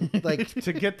bullshit! Like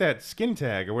To get that skin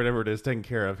tag or whatever it is taken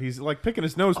care of, he's like picking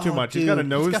his nose too Oh, much. He's got a dude.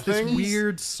 nose He's got thing. this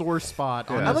weird sore spot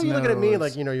on I his thought you looking at me nose.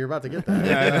 like you're about to get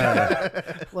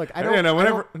that. Look, I don't. You know,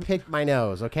 whenever- I don't pick my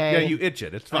nose. Okay. Yeah, you itch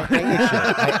it. It's fine. I itch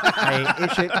it. I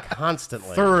itch it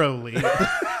constantly. thoroughly.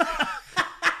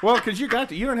 Well, because you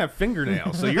don't have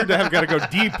fingernails, so you're got to go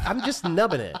deep. I'm just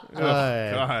nubbing it. Oh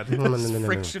God.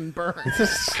 Friction burn.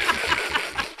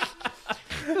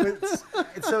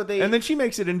 So they And then she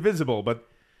makes it invisible, but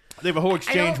they have a whole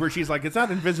exchange where she's like, "It's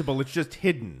not invisible; it's just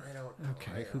hidden."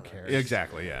 Okay, who cares?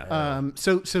 Exactly. Yeah.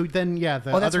 So then the that's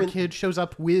other when- kid shows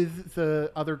up with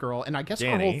the other girl, and I guess her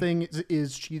Danny. whole thing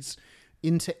is she's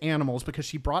into animals because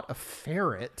she brought a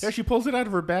ferret. Yeah, she pulls it out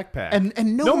of her backpack,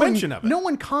 and no one, mention of it. No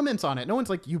one comments on it. No one's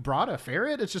like, "You brought a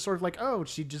ferret." It's just sort of like, "Oh,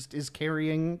 she just is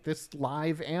carrying this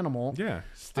live animal." Yeah,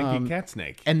 stinky cat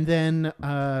snake. And then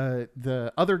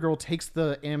the other girl takes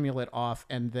the amulet off,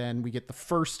 and then we get the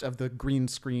first of the green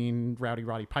screen Rowdy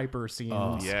Roddy Piper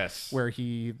scenes. Yes. where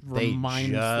he they reminds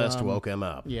just them. woke him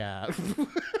up. Yeah,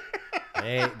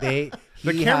 The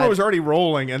The camera was already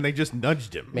rolling, and they just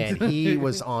nudged him. Man, he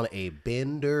was on a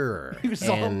bender. he was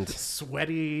all and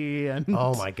sweaty and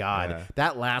oh my god, Yeah.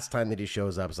 that last time that he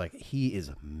shows up is like he is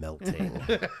melting.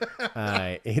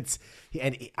 I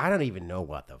don't even know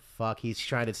what the fuck he's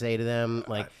trying to say to them.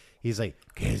 Like he's like,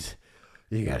 kids,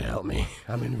 you gotta help me.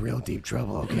 I'm in real deep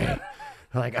trouble. Okay,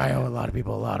 like I owe a lot of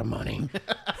people a lot of money.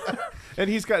 And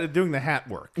he's got doing the hat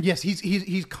work. Yes,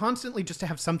 he's constantly, just to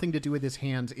have something to do with his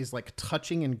hands, is like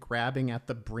touching and grabbing at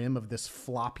the brim of this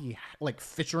floppy like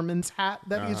fisherman's hat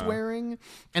that he's wearing,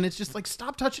 and it's just like,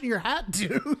 stop touching your hat,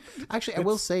 dude. Actually, I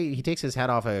will say he takes his hat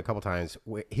off a couple times.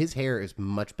 His hair is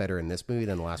much better in this movie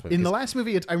than the last movie. In the last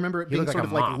movie, I remember it being looked sort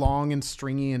like of a like mop. long and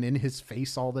stringy and in his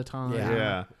face all the time.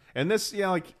 Yeah. And this,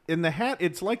 like in the hat,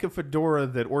 it's like a fedora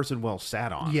that Orson Welles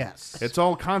sat on. Yes. It's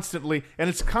all constantly, and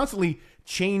it's constantly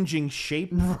changing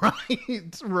shape.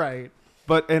 right.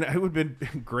 But and it would have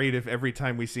been great if every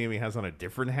time we see him, he has on a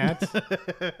different hat.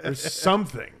 There's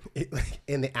something.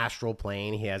 In the astral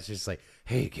plane, he has just like,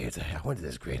 hey kids, I went to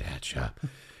this great hat shop.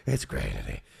 It's great. And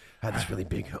they had this really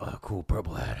big, cool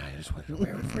purple hat. I just wanted to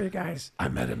wear it for you guys. I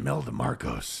met Imelda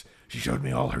Marcos. She showed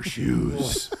me all her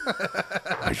shoes.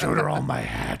 I showed her all my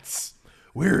hats.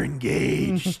 We're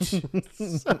engaged.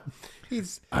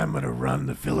 I'm going to run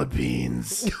the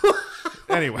Philippines.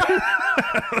 Anyway.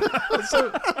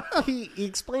 So he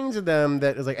explains to them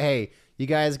that it's like, hey, you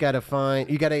guys got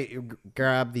to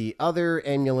grab the other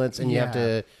amulets and you have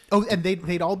to. Oh, and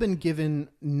they'd all been given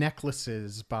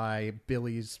necklaces by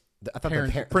Billy's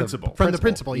principal. From the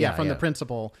principal, yeah, the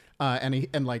principal. And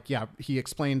he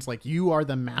explains like, you are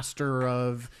the master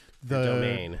of the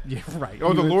domain. Yeah, right.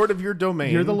 Oh, the lord of your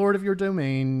domain. You're the lord of your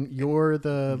domain. You're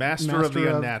the master of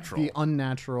the unnatural. The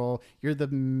unnatural. You're the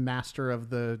master of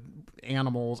the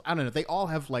animals. I don't know. They all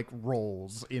have like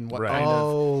roles in what kind of.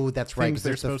 Oh, that's right. things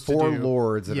Because they're there's the supposed to four do.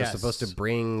 lords that Yes. are supposed to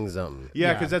bring them. Yeah,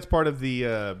 Yeah. because that's part of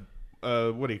the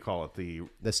what do you call it?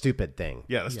 The stupid thing.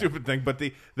 The stupid thing. But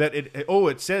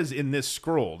it says in this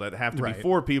scroll that have to Right. be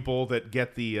 4 people that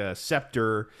get the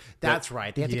scepter. That's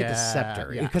right. They have to get the Yeah,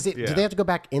 scepter. yeah. Because do they have to go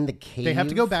back in the cave? They have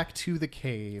to go back to the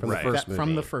cave From the first movie.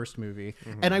 from the first movie.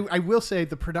 And I will say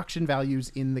the production values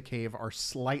in the cave are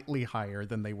slightly higher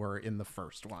than they were in the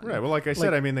first one. Right. Well, like I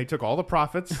said, I mean, they took all the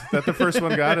profits that the first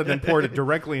one got and then poured it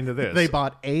directly into this. They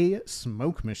bought a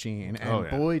smoke machine, and Oh,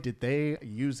 yeah. boy, did they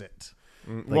use it.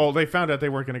 Well, they found out they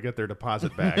weren't going to get their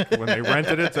deposit back when they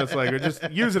rented it, so it's like just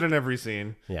use it in every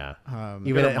scene. Yeah. get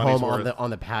Even our at money's home worth.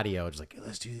 on the patio, just like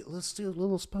let's do a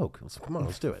little smoke. Come on,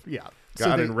 let's do it. Yeah.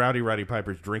 God, they- and Rowdy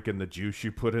Piper's drinking the juice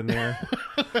you put in there.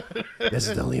 This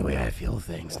is the only way I feel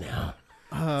things now.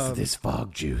 It's this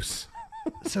fog juice.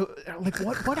 So, like,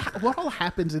 what all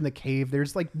happens in the cave?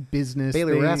 There's like business.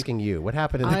 Bailey, we're asking you, what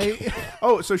happened in the cave?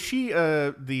 Oh, so she,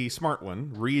 the smart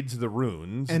one, reads the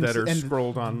runes that are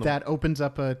scrolled on them. That opens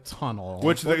up a tunnel.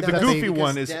 Which the that's goofy because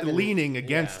one is Devin- leaning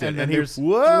against it, And then and he there's-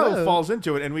 falls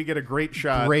into it, and we get a great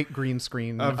shot, great green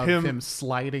screen of of him him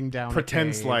sliding down. a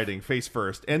pretend cave. sliding face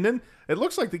first, and then it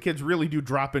looks like the kids really do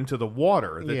drop into the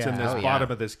water that's in Yeah. this Oh, yeah.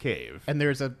 bottom of this cave. And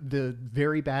there's the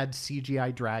very bad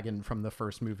CGI dragon from the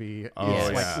first movie is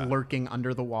yeah. like lurking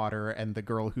under the water, and the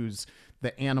girl who's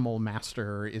the animal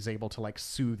master is able to like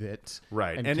soothe it,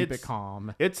 Right, and keep it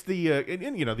calm. It's the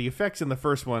and, you know, the effects in the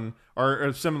first one are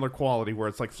a similar quality, where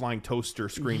it's like flying toaster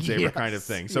screensaver kind of Yes,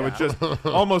 thing. So yeah. it's just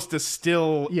almost a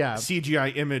still Yeah.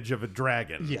 CGI image of a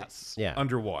dragon, Yes. Yeah.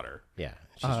 underwater. Yeah.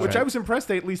 Which I was impressed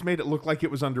they at least made it look like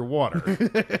it was underwater.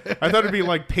 I thought it'd be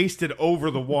like pasted over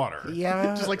the water.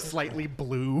 Yeah. Just like slightly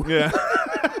blue. Yeah,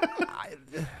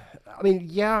 I mean,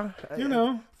 yeah. you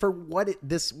know. For what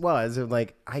this was,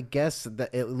 like, I guess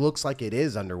that it looks like it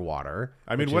is underwater.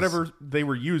 I mean, which whatever is- they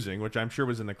were using, which I'm sure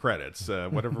was in the credits,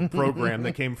 whatever program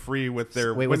that came free with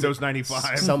their Wait, was Windows it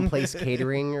 95. Someplace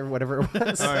catering or whatever it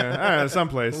was. Oh, yeah.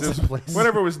 Someplace. It was Someplace.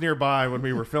 whatever was nearby when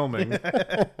we were filming.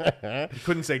 You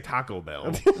couldn't say Taco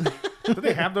Bell. Do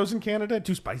they have those in Canada?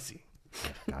 Too spicy.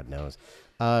 God knows.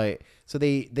 So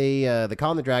they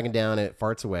calm the dragon down and it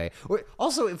farts away.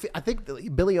 Also, I think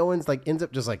Billy Owens like ends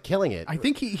up just like killing it. I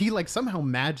think he like somehow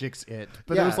magics it,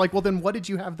 but it Yeah. was like, well, then what did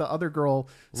you have the other girl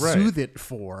Right. soothe it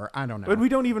for? I don't know. But we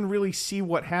don't even really see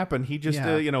what happened. He just,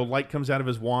 Yeah. light comes out of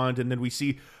his wand, and then we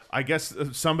see, I guess,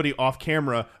 somebody off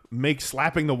camera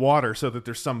slapping the water so that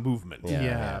there's some movement.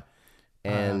 Yeah.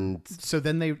 And So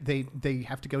then they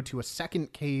have to go to a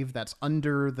second cave that's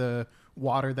under the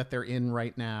water that they're in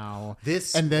right now.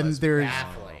 This and then was there's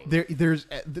baffling. there's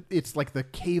it's like the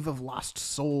cave of lost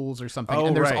souls or something. Oh,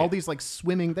 and there's right. all these like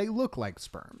swimming. They look like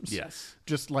sperms. Yes.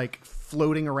 just like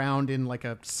floating around in like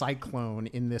a cyclone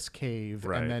in this cave,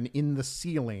 Right. and then in the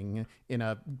ceiling in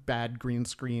a bad green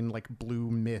screen like blue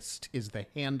mist is the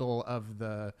handle of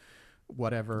the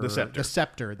whatever The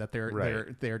scepter. that they're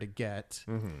Right. there to get.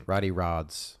 Roddy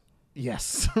Rod's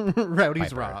Yes,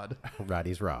 Rowdy's Piper. rod.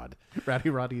 Roddy's rod.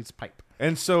 Roddy's pipe.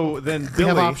 And so then We Billy...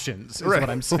 have options, is Right. what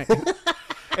I'm saying.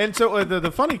 And so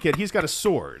the funny kid, he's got a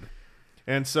sword.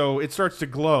 And so it starts to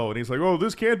glow, and he's like, oh,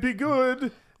 this can't be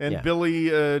good. And Yeah. Billy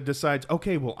decides,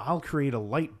 okay, well, I'll create a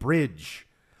light bridge.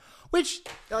 Which,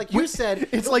 like you said,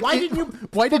 It's like, why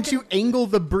didn't you angle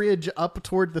the bridge up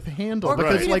toward the handle? Or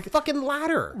Because create like a fucking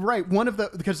ladder. right, one of the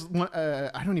because one,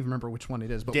 I don't even remember which one it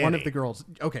is, but one Danny. of the girls.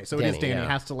 Okay, so it is Danny, Danny yeah.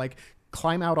 has to like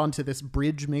climb out onto this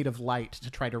bridge made of light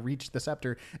to try to reach the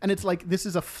scepter, and it's like this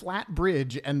is a flat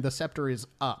bridge and the scepter is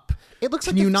up. It looks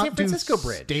Can like you the not San Francisco do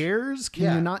bridge. stairs? Can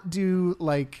Yeah. you not do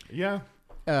like Yeah.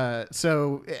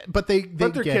 But they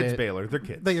But they're get kids, it. Baylor. They're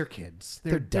kids. They are kids.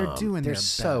 They're dumb. They're doing They're their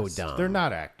so best. dumb. They're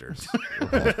not actors.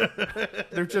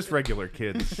 They're just regular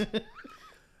kids.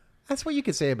 That's what you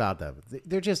could say about them.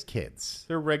 They're just kids.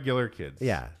 They're regular kids.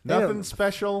 Yeah. Nothing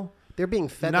special. They're being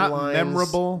fed Not the lines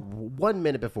memorable. 1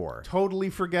 minute before. Totally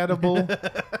forgettable.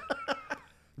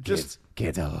 Just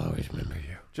Kids, I'll always remember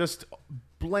you. just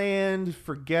bland,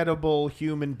 forgettable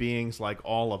human beings like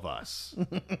all of us.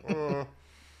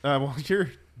 Well,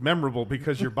 you're memorable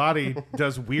because your body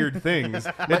does weird things.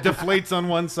 It deflates on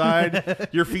one side.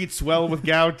 Your feet swell with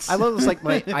gouts. I love this.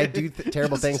 Like I do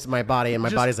terrible things to my body, and my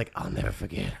body's like, I'll never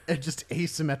forget. Just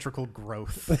asymmetrical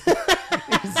growth.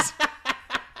 is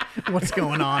what's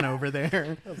going on over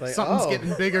there? like, Something's oh.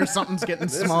 getting bigger. Something's getting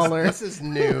smaller. This is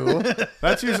new.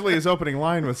 That's usually his opening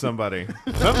line with somebody.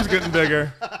 Something's getting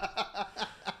bigger.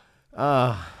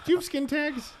 Do you have skin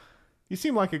tags? You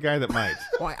seem like a guy that might.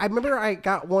 Well, I remember I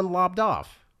got one lobbed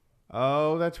off.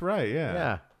 Oh, that's right.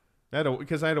 Yeah.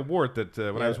 Because I had a wart that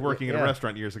when I was working in a yeah.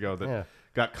 restaurant years ago that Yeah.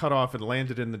 got cut off and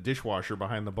landed in the dishwasher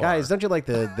behind the bar. Guys, don't you like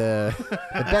the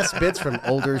best bits from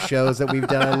older shows that we've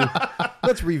done?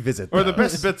 Let's revisit or the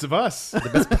those. best bits of us.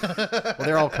 Well,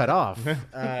 they're all cut off.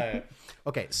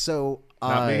 Okay, so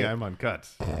Not me. I'm uncut.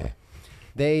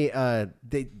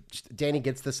 Danny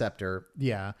gets the scepter,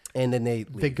 Yeah. and then they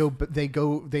leave.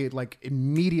 They like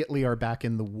immediately are back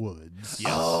in the woods.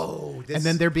 Oh, And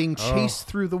then they're being chased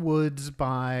through the woods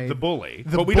by The bully.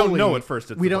 the But we don't bully. know at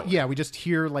first it's we the don't. bully. Yeah, we just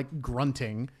hear like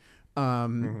grunting.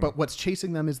 But what's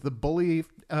chasing them is the bully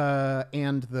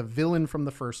and the villain from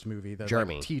the first movie, the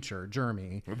Jeremy. teacher,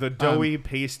 Jeremy. The doughy,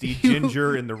 pasty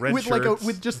ginger in the red with shirts.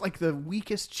 with just like the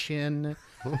weakest chin.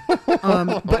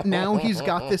 But now he's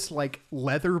got this like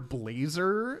leather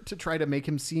blazer to try to make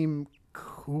him seem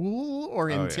cool or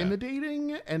yeah.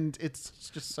 intimidating, and it's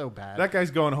just so bad. That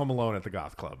guy's going home alone at the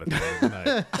goth club at the end of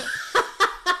the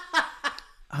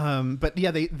night. But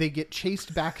yeah, they get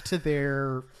chased back to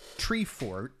their tree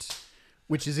fort,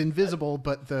 which is invisible,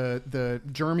 but the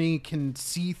Jeremy can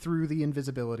see through the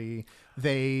invisibility.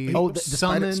 They the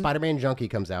summon Spider-Man junkie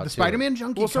comes out. the too. Spider-Man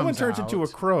junkie. Well, someone comes turns out. into a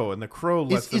crow, and the crow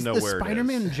lets them Is know the where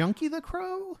Spider-Man it is. junkie the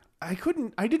crow? I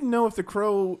didn't know if the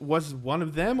crow was one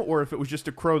of them or if it was just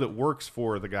a crow that works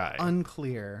for the guy.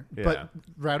 Unclear. Yeah. But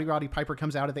Roddy Piper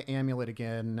comes out of the amulet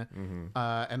again,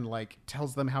 and like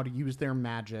tells them how to use their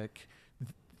magic.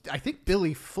 I think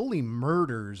Billy fully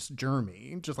murders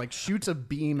Jeremy, just like shoots a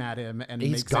beam at him and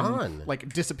He's makes gone. him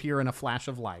like disappear in a flash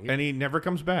of light. And he never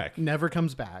comes back. Never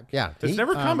comes back. Yeah, It's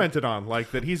never commented on,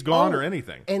 like, that he's gone or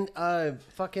anything. And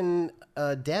fucking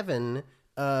Devin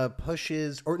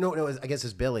pushes, or no, I guess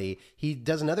it's Billy. He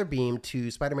does another beam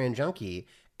to Spider-Man Junkie,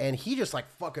 and he just like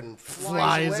fucking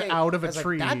Flies away. out of a I was like,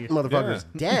 tree. that motherfucker's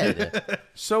dead.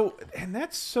 So, and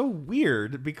that's so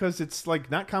weird because it's like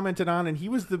not commented on, and he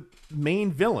was the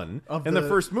main villain in the the-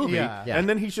 first movie, yeah. Yeah. and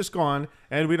then he's just gone,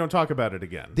 and we don't talk about it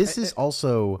again. This is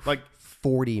also Like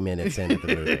 40 minutes into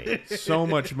the movie. so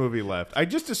much movie left. I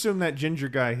just assumed that ginger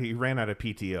guy he ran out of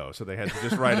PTO, so they had to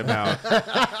just write him out.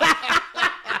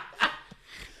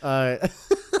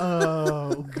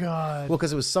 Oh God. Well,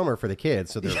 because it was summer for the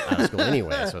kids, so they're out of school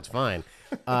anyway, so it's fine.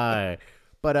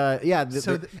 But yeah,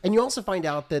 and you also find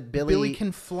out that Billy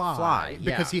can fly,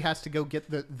 yeah. because he has to go get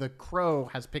the crow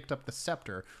has picked up the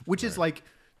scepter, which is like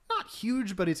not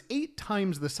huge, but it's 8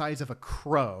 times the size of a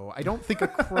crow. I don't think a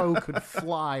crow could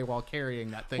fly while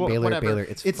carrying that thing. but Baylor, whatever. Baylor,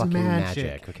 it's fucking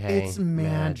magic, okay? It's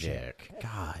magic.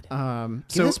 God.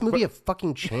 Give So this movie a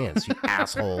fucking chance, you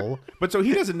asshole. But so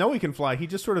he doesn't know he can fly. He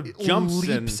just sort of jumps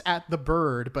leaps and at the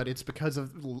bird, but it's because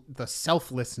of the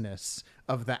selflessness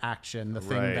of the action, the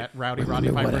thing Right. that Roddy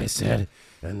Remember Piper what I said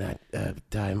on that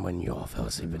time when you all fell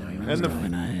asleep and I was and the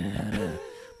And I had a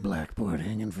blackboard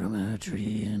hanging from a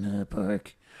tree in a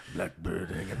park. blackbird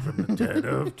hanging from the dead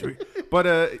oak tree. But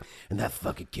and that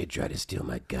fucking kid tried to steal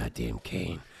my goddamn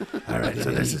cane. All right, so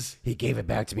this is He gave it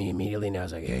back to me immediately, and I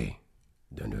was like, "Hey,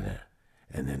 don't do that."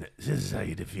 and then this is how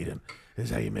you defeat him. This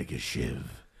is how you make a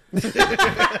shiv.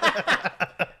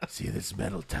 See this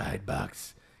metal tide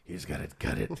box? You just gotta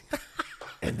cut it,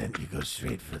 and then you go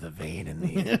straight for the vein in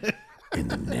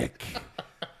the neck.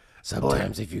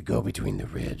 Sometimes if you go between the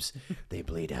ribs, they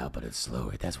bleed out, but it's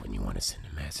slower. That's when you want to send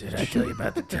a message. Did I tell you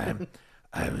about the time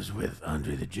I was with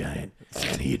Andre the Giant,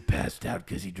 and he had passed out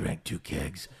because he drank 2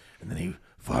 kegs, and then he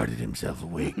farted himself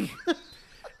awake,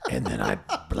 and then I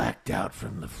blacked out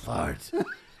from the fart,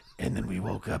 and then we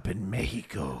woke up in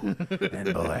Mexico,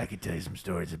 and boy, I could tell you some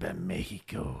stories about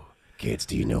Mexico. Kids,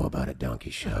 do you know about a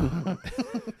donkey show?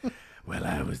 Well,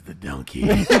 I was the donkey.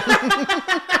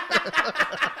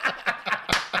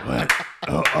 What?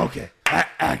 Oh, okay.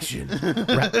 Action.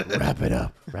 Wrap it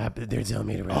up. They're telling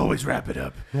me to wrap. Always wrap it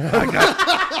up.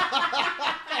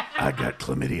 I got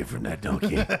chlamydia from that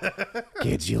donkey.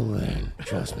 Kids, you'll learn.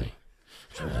 Trust me.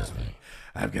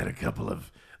 I've got a couple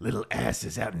of little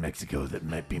asses out in Mexico that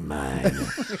might be mine.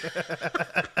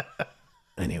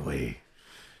 Anyway,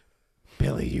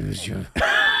 Billy, use your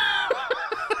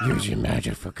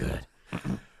magic for good.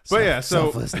 But yeah, so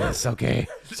Selflessness, okay?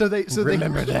 So they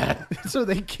Remember that. So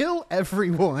they kill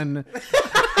everyone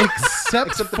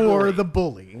except for the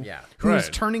bully. Yeah. Who's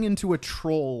Right. turning into a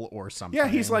troll or something. yeah,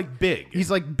 he's like big.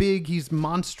 He's like big, he's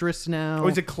monstrous now. oh,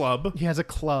 he's a club. He has a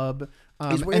club.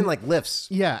 He's wearing and- like lifts.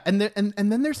 Yeah, and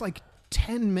then there's like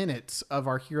 10 minutes of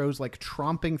our heroes like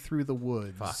tromping through the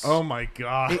woods. Oh my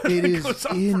god, It is goes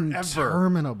on forever.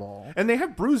 interminable. And they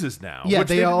have bruises now, Yeah, which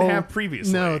they didn't have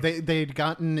previously. No, they'd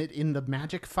gotten it in the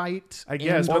magic fight. I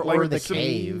guess, and- but like or the some,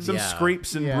 cave, some yeah.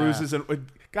 scrapes and Yeah. bruises, and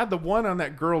God, the one on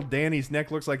that girl Danny's neck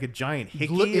looks like a giant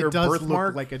hickey it or does birthmark.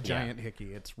 look like a giant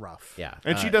hickey. It's rough. Yeah.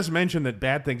 and she does mention that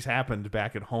bad things happened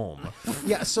back at home.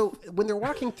 Yeah, so when they're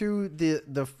walking through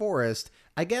the forest,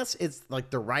 I guess it's like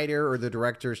the writer or the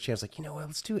director's chance, like, you know what,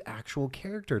 let's do actual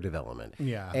character development.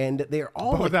 Yeah. And they're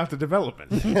all But like, without the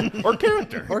development or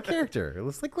character. or character.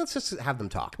 Let's just have them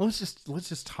talk. Let's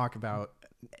just talk about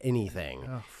Anything.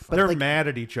 But they're mad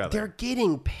at each other. They're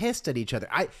getting pissed at each other.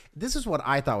 This is what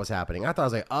I thought was happening. I thought I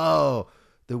was like, oh,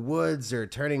 the woods are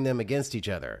turning them against each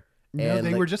other. no, And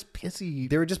they like, were just pissy.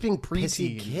 they were just being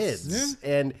pissy preteens. kids.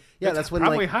 And yeah, that's when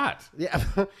probably like hot. yeah,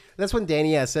 that's when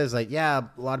Danny says like, yeah,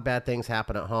 a lot of bad things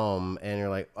happen at home, and you're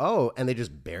like, oh, and they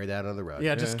just bear that on the road.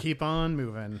 Yeah, just keep on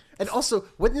moving. And also,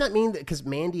 wouldn't that mean that because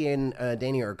Mandy and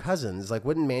Danny are cousins? Like,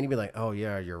 wouldn't Mandy be like, oh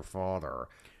yeah, your father?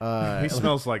 He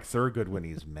smells like Thurgood when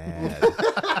he's mad.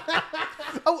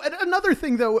 Oh, and another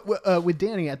thing though with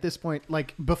Danny at this point,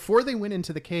 like before they went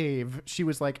into the cave, she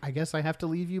was like, "I guess I have to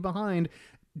leave you behind."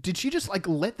 Did she just like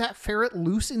let that ferret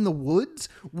loose in the woods?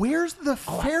 Where's the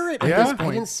ferret at yeah. this point?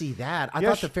 I didn't see that. I Yeah,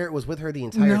 thought the ferret was with her the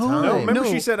entire No. time. no, remember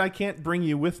No. she said, "I can't bring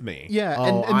you with me." Yeah,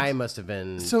 Oh, and I must have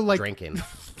been so, like- drinking.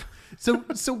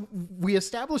 so we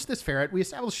established this ferret. We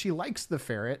established she likes the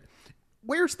ferret.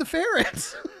 Where's the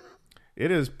ferret? It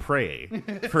is prey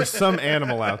for some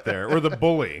animal out there, or the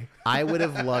bully. I would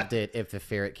have loved it if the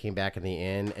ferret came back in the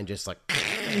inn and just like,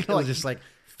 it was just like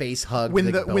face hugged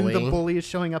when the when the bully. bully is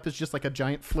showing up as just like a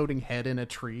giant floating head in a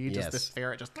tree, just Yes. this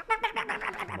ferret just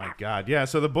Oh my god, yeah.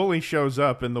 So the bully shows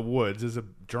up in the woods as a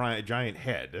giant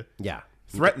head, Yeah.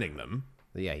 threatening them.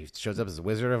 Yeah, he shows up as the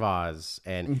Wizard of Oz,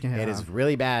 and it is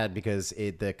really bad because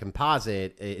the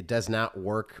composite it does not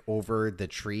work over the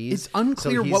trees. It's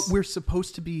unclear So what he's- we're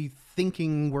supposed to be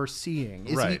thinking we're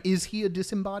seeing. Right. Is he a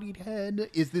disembodied head?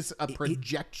 Is this a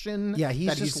projection? Yeah, he's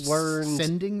that just he's learned-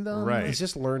 sending them. Right. He's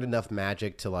just learned enough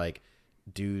magic to like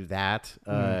do that.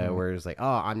 Where it's like, oh,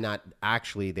 I'm not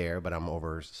actually there, but I'm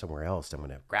over somewhere else. I'm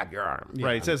gonna grab your arm.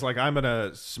 Right. It says, like, I'm going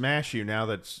to smash you now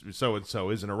that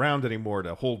so-and-so isn't around anymore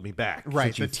to hold me back.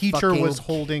 Right. you The teacher fucking- was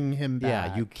holding him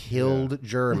back. Yeah, you killed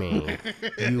Jeremy.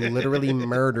 You literally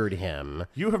murdered him.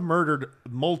 You have murdered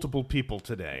multiple people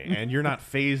today, and you're not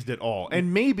phased at all.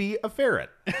 And maybe a ferret.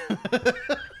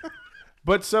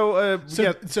 But so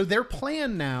their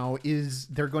plan now is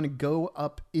they're going to go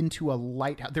up into a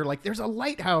lighthouse. They're like, there's a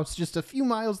lighthouse just a few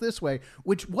miles this way.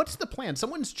 What's the plan?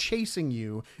 Someone's chasing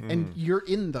you, and you're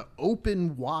in the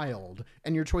open wild,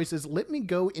 and your choice is, let me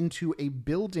go into a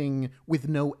building with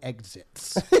no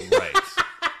exits. right.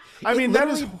 I mean, that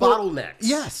is bottlenecks.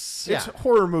 Yes. It's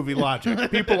horror movie logic.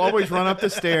 People always run up the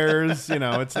stairs. You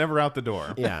know, it's never out the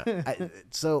door. Yeah.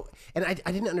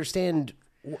 I didn't understand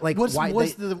like Was why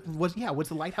the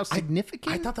lighthouse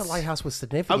significant? I thought the lighthouse was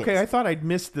significant. Okay, I thought I'd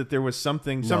missed that there was some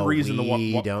reason to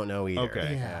we don't know either.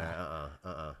 Okay.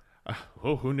 Yeah.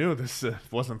 Oh, who knew this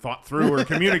wasn't thought through or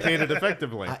communicated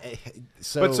effectively?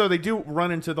 But so they do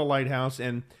run into the lighthouse,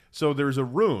 and so there's a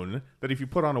rune that if you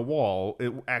put on a wall,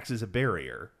 it acts as a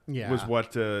barrier. Yeah. Was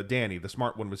what Danny, the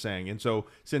smart one, was saying. And so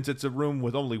since it's a room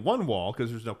with only one wall, because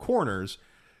there's no corners,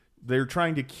 they're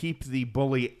trying to keep the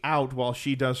bully out while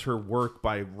she does her work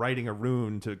by writing a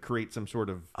rune to create some sort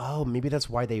of... Oh, maybe that's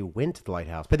why they went to the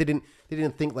lighthouse. But they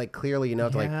didn't think like clearly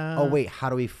enough to like, oh wait, how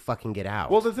do we fucking get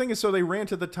out? Well, the thing is, so they ran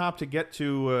to the top to get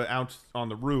to out on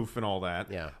the roof and all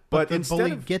that. Yeah. But the instead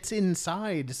bully of... gets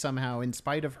inside somehow in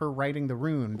spite of her writing the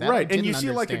rune. That I Right, and you didn't see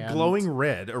like a understand. glowing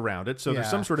red around it, so there's Yeah.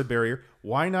 some sort of barrier.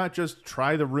 Why not just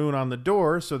try the rune on the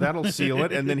door so that'll seal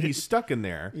it, and then he's stuck in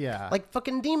there? Yeah. like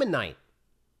fucking Demon Knight.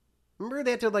 Remember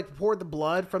they had to like pour the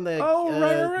blood from the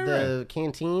right.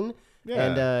 canteen? Yeah.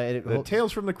 And The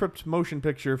Tales from the Crypt motion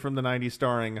picture from the 90s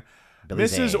starring Billy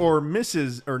Mrs. Zane. or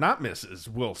Mrs. or not Mrs.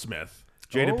 Will Smith.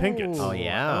 Jada Pinkett. Oh,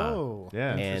 yeah. Oh,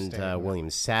 Yeah. And William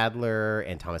Sadler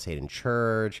and Thomas Hayden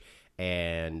Church.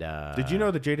 And Did you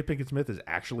know that Jada Pinkett Smith is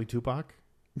actually Tupac?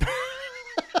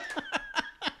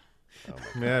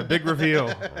 Yeah, big reveal.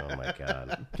 Oh, my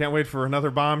God. Can't wait for another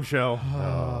bombshell.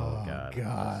 Oh, God.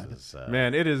 God. This is,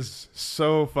 Man, it is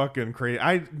so fucking crazy.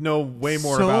 I know way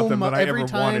more about them than I ever every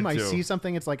time wanted I to. see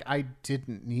something, it's like I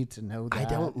didn't need to know that. I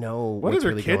don't know What what's do their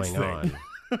really kids going think? on.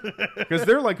 Because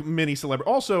they're like mini celebrities.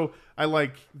 Also, I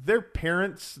like their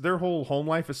parents, their whole home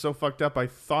life is so fucked up. I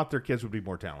thought their kids would be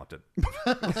more talented.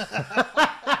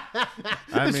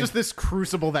 It's just this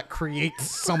crucible that creates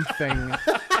something.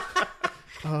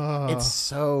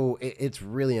 It's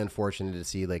really unfortunate to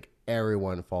see like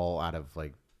everyone fall out of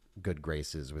like good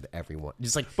graces with everyone,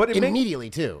 just like But it immediately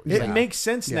too. It makes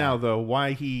sense now, though,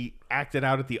 why he acted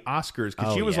out at the Oscars.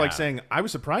 Because she was like saying, I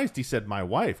was surprised he said my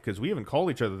wife, because we haven't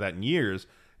called each other that in years.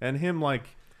 And him like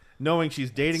knowing she's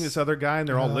dating this other guy and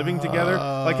they're all living together.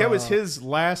 Like that was his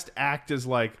last act, is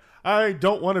like, I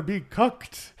don't want to be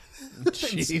cucked.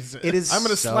 Jesus. It is. I'm going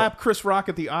to so- slap Chris Rock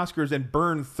at the Oscars and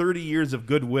burn 30 years of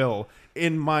goodwill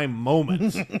in my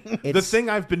moment. The thing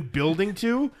I've been building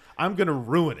to, I'm going to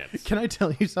ruin it. Can I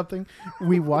tell you something?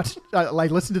 We watched, I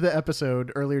listened to the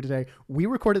episode earlier today. We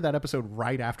recorded that episode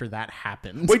right after that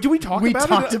happened. Wait, do we talk about it?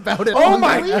 We talked about it. Oh on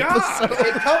my the God.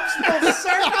 It comes full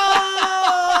circle.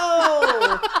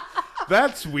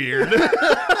 That's weird.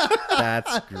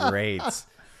 That's great.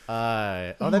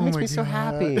 That makes me so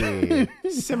happy.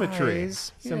 Symmetry.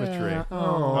 Guys. Symmetry. Yeah.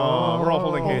 Oh, we're all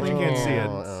holding hands. You can't see it.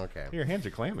 Oh, okay. Your hands are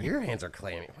clammy. Your hands are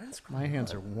clammy. What's My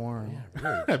hands are warm.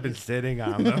 I've been sitting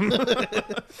on them.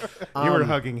 You were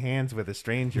hugging hands with a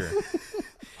stranger.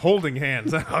 Holding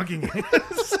hands, not hugging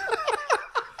hands.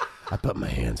 I put my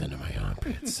hands under my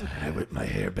armpits. I whip my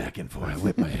hair back and forth. I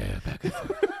whip my hair back and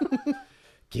forth.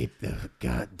 Keep the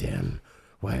goddamn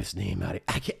wife's name out of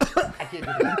I can't do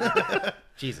that.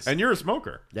 Jesus. And you're a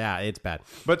smoker. Yeah, it's bad.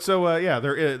 But so,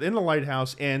 they're in the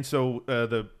lighthouse, and so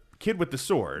the kid with the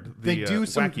sword, the They do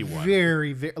some wacky one.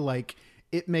 very, very, like,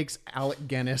 it makes Alec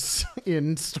Guinness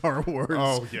in Star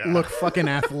Wars yeah. look fucking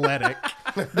athletic.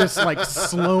 This, like,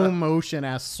 slow motion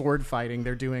ass sword fighting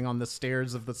they're doing on the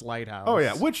stairs of this lighthouse. Oh,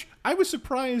 yeah, which I was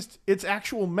surprised it's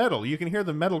actual metal. You can hear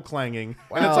the metal clanging.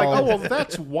 And it's like, oh, well,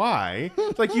 that's why.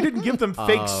 It's like you didn't give them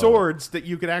fake swords that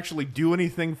you could actually do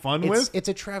anything fun with. It's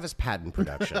a Travis Patton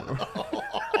production.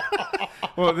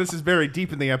 Well, this is very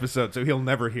deep in the episode, so he'll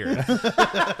never hear it.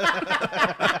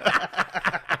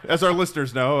 As our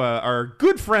listeners know, our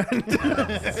good friend,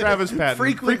 Travis Patton,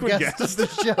 frequent guest of the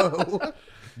show.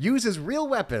 Uses real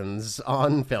weapons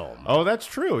on film. Oh, that's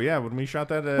true. Yeah, when we shot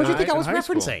that. What do you think I was in high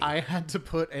school. referencing? I had to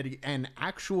put an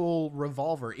actual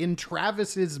revolver in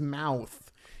Travis's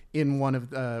mouth in one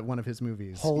of his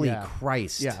movies. Holy Yeah.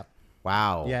 Christ. Yeah.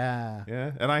 Wow. Yeah.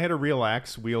 Yeah, and I had a real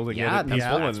axe wielding it Yeah, at that's,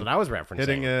 people that's and what I was referencing.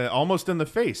 hitting almost in the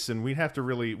face, and we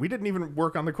didn't even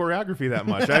work on the choreography that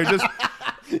much. I just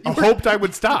hoped I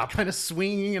would stop. Kind of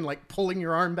swinging and like pulling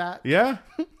your arm back. Yeah,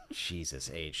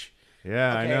 Jesus H.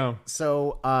 yeah, I know.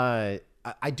 So I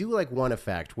do like one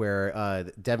effect where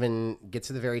Devin gets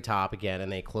to the very top again,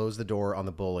 and they close the door on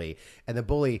the bully, and the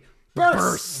bully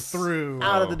bursts through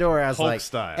out of the door. I was Hulk like,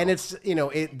 style. and it's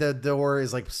the door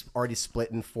is like already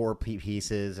split in 4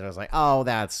 pieces, and I was like, oh,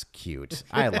 that's cute.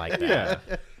 I like that.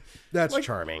 Yeah, That's like,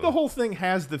 charming. The whole thing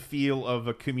has the feel of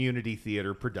a community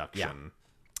theater production.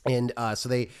 And so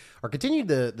they are continuing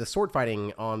the sword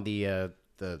fighting on the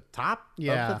top of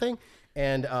Yeah. the thing,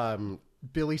 and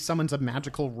Billy summons a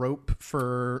magical rope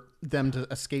for them to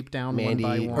escape down Mandy,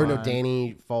 one by one. or no,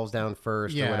 Danny falls down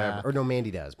first, or Yeah. whatever. Or no, Mandy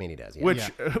does. Yeah.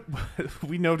 Which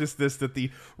we noticed that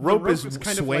the rope is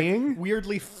kind swaying. of like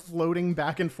weirdly floating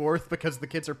back and forth because the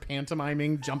kids are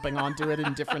pantomiming, jumping onto it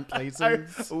in different places. I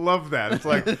love that. It's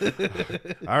like,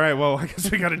 all right, well, I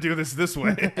guess we got to do this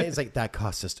way. it's like that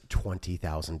cost us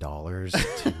 $20,000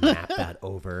 to map that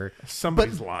over.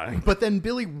 Somebody's lying. But then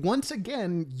Billy once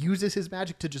again uses his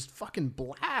magic to just fucking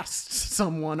blast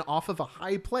someone off of a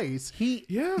high place.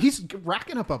 He's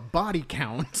racking up a body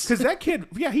count. Because that kid,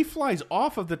 he flies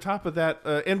off of the top of that,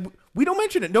 and we don't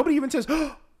mention it. Nobody even says,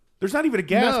 oh, there's not even a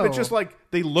gasp. No. It's just like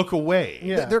they look away.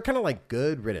 Yeah. They're kind of like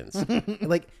good riddance.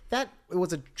 Like that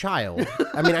was a child.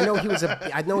 I mean, I know he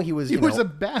was He was a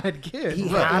bad kid. He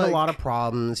but, had like, a lot of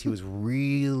problems. He was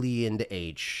really into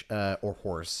H or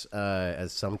horse,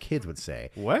 as some kids would say.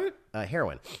 What?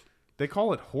 Heroin. They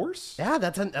call it horse? Yeah,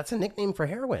 that's a nickname for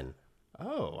heroin.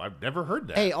 Oh, I've never heard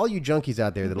that. Hey, all you junkies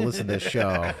out there that'll listen to this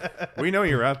show, We know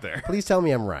you're out there. please tell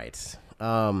me I'm right.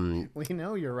 We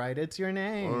know you're right. It's your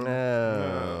name.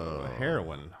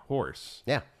 Heroin, horse.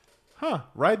 Yeah. Huh.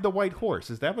 Ride the white horse.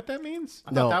 Is that what that means?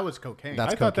 I thought that was cocaine.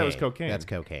 That's I thought that was cocaine. That's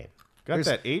cocaine. Got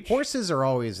that H? Horses are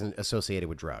always associated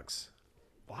with drugs.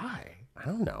 Why? I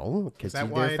don't know. Is that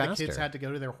why the kids had to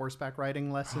go to their horseback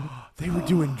riding lesson? They were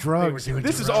doing drugs.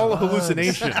 This is all a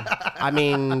hallucination. I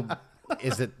mean,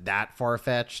 is it that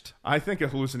far-fetched? I think a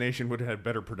hallucination would have had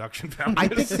better production values. I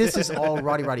think this is all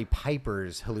Roddy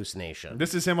Piper's hallucination.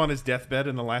 This is him on his deathbed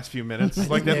in the last few minutes.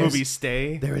 Like that movie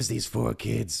Stay. There was these 4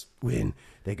 kids when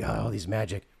they got all these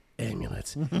magic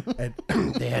amulets, and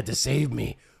they had to save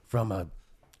me from a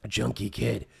junkie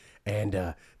kid.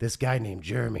 And this guy named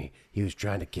Jeremy, he was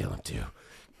trying to kill him too.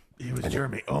 It was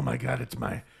Jeremy. Oh my God, it's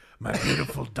my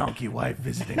beautiful donkey wife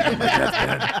visiting on my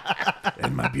deathbed,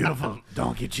 and my beautiful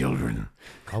donkey children.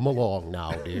 Come along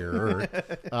now, dear.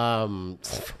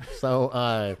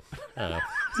 So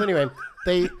anyway,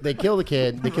 they kill the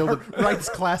kid. They kill the Wright's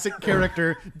classic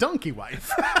character, Donkey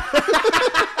Wife.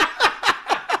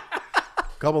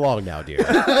 Come along now, dear.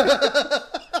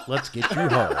 Let's get you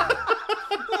home.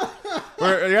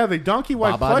 Yeah, the donkey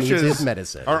wife Baba needs plushes his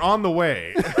medicine. are on the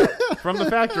way from the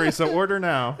factory, so order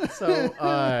now. So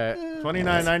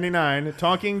 $29.99.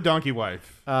 Talking donkey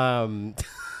wife. so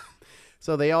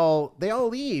they all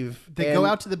leave. They go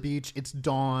out to the beach. It's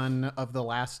dawn of the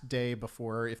last day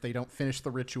before. If they don't finish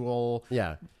the ritual,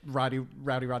 Yeah. Roddy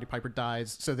Piper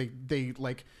dies. So they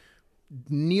like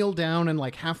kneel down and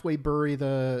like halfway bury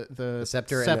the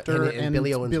scepter and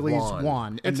Billy Owens'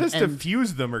 wand. It says to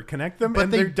fuse them or connect them, but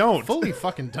and they don't. fully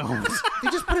fucking don't. They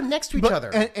just put them next to each other.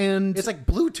 And It's like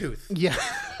Bluetooth. yeah,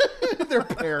 they're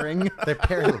pairing. They're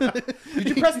pairing. Did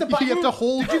you press the button? You have to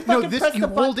hold. Did you No, fucking this press you the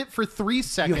hold button? it for 3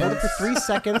 seconds. You hold it for 3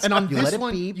 seconds, and on you this let it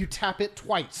one, beep. you tap it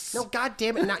twice. No, God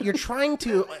damn it! Now you're trying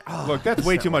to. Oh, Look, that's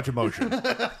way too much emotion.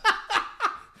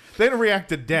 They don't react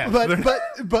to death.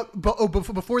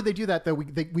 Before they do that, though,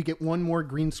 we get one more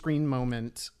green screen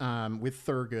moment with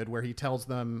Thurgood where he tells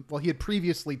them. Well, he had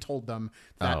previously told them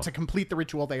that to complete the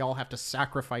ritual, they all have to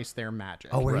sacrifice their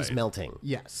magic. Oh, where he's Right. melting.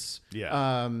 Yes.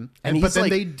 Yeah. And but he's then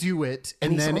like- they do it,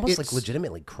 And he's then almost it's like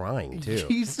legitimately crying too.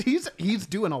 he's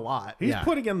doing a lot. He's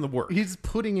putting in the work. He's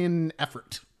putting in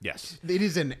effort. Yes. It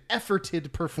is an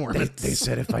efforted performance. They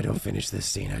said if I don't finish this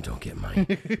scene, I don't get my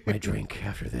drink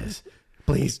after this.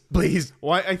 Please,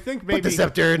 Well, I think put maybe the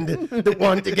scepter and the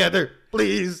wand together,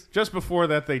 please. just before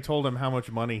that, they told him how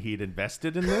much money he'd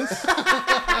invested in this.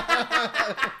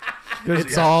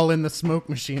 It's all in the smoke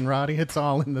machine, Roddy. It's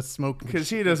all in the smoke machine. Because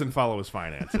he doesn't follow his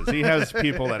finances. He has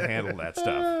people that handle that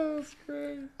stuff.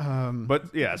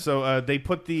 But yeah, so they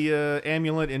put the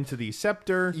amulet into the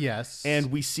scepter. Yes.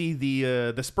 And we see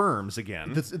the sperms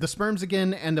again. The sperms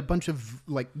again, and a bunch of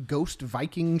like ghost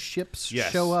Viking ships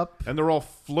Yes. show up. And they're all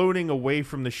floating away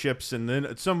from the ships, and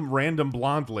then some random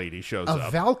blonde lady shows A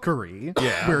up. Valkyrie,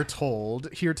 Yeah. we're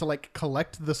told, here to like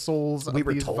collect the souls of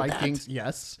were these told that? Vikings.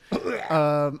 Yes.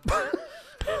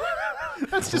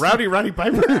 Rowdy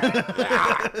Piper.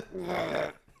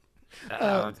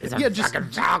 Yeah,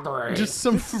 just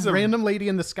some random lady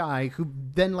in the sky who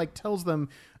then like tells them,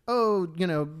 oh, you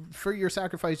know, for your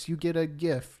sacrifice you get a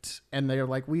gift, and they're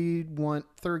like, we want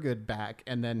Thurgood back,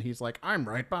 and then he's like, I'm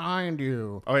right behind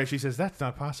you. Oh, yeah, she says, that's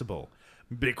not possible.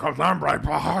 Because I'm right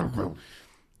behind you.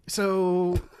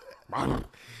 So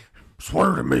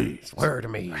Swear to me. Swear to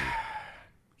me.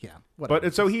 yeah, whatever.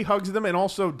 But so he hugs them, and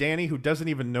also Danny, who doesn't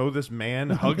even know this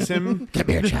man, hugs him. Come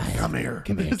here, child. Come here.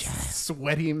 Come here, child.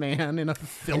 Sweaty man in a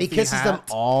filthy And he kisses hat. them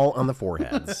all on the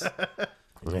foreheads.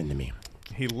 Into me.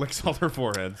 He licks all their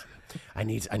foreheads. I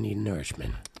need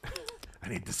nourishment. I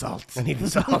need the salt. I need the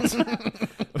salt.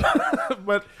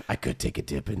 But I could take a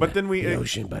dip in But then we- the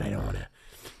ocean, but I don't want to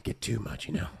get too much,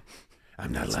 you know.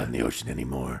 I'm not allowed in the ocean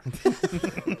anymore.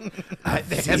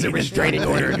 It has a restraining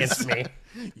order against me.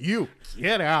 You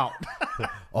get out.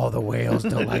 All the whales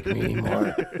don't like me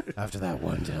anymore after that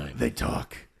one time. They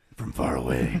talk from far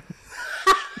away.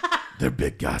 They're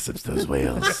big gossips, those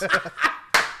whales.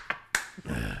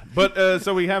 But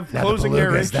so we have Now closing the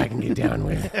belugas narration. I can get down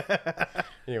with.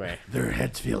 Anyway, Their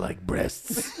heads feel like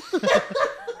breasts.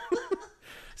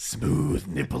 Smooth,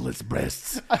 nippleless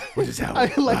breasts, which is how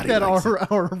I like Roddy that likes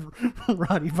it. our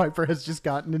Roddy Piper has just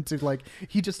gotten into like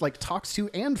he just like talks to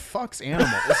and fucks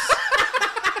animals.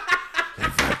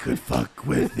 If I could fuck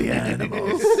with the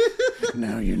animals.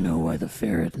 Now you know why the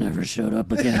ferret never showed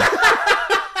up again.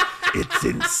 It's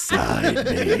inside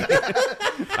me.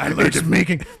 I learned it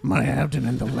making my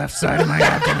abdomen, the left side of my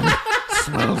abdomen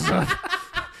swells up,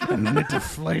 and then it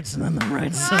deflates, and then the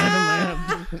right side of my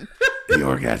abdomen. The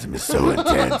orgasm is so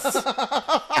intense.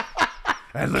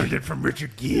 I learned it from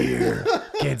Richard Gere.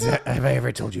 Kids, have I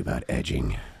ever told you about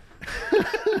edging?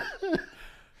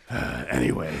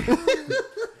 Anyway,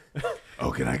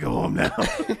 go home now.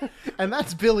 And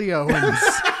that's Billy Owens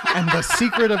and the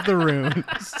Secret of the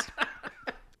Runes.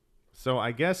 So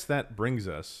I guess that brings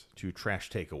us to trash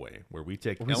takeaway, where we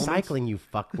take elements. Recycling, you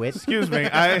fuckwit. Excuse me,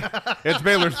 it's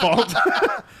Baylor's fault.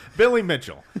 Billy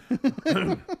Mitchell.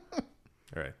 All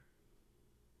right.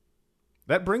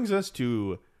 That brings us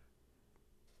to.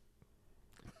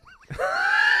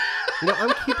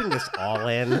 I'm keeping this all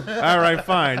in. All right,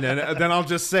 fine. And then I'll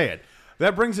just say it.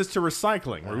 That brings us to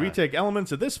recycling, where we take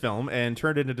elements of this film and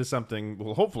turn it into something,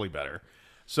 well, hopefully better.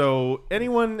 So,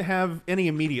 anyone have any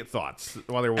immediate thoughts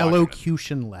while they're watching it?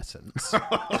 Elocution lessons.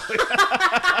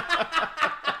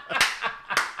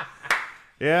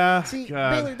 Yeah. See,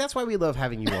 God. Baylor, that's why we love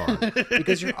having you on.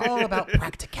 Because you're all about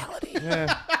practicality.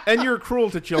 Yeah. And you're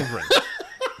cruel to children.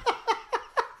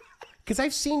 Because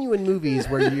I've seen you in movies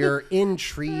where you're in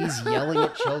trees yelling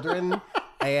at children.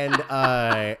 And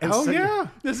Oh, so yeah.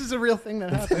 This is a real thing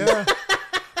that happens. Yeah.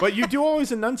 But you do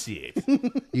always enunciate.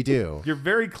 You do. You're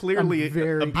very clearly I'm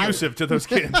very- abusive to those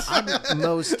kids.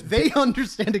 They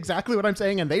understand exactly what I'm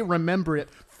saying, and they remember it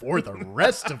for the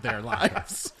rest of their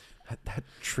lives. That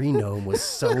tree gnome was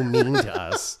so mean to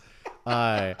us.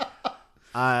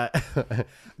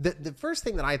 The first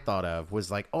thing that I thought of was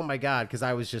like, oh my God, because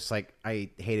I was just like, I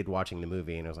hated watching the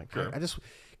movie, and I was like, I just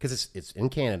because it's in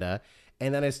Canada,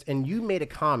 and then and you made a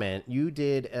comment, you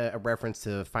did a reference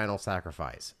to Final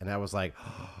Sacrifice, and I was like,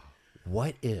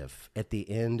 what if at the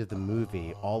end of the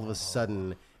movie, all of a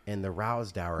sudden, in the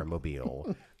Rousdower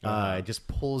mobile, just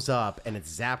pulls up, and it's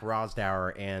Zap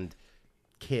Rousdower and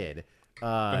kid.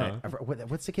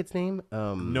 What's the kid's name?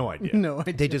 No idea. No,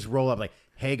 They just roll up like,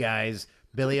 "Hey guys,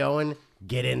 Billy Owen,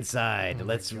 get inside.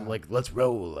 Let's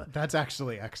roll." that's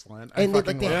actually excellent. And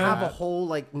fucking they love have a that.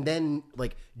 whole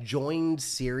joined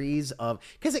series of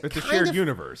because It's a shared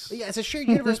universe. Yeah, it's a shared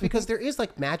universe because there is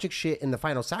like magic shit in the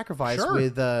Final Sacrifice Sure.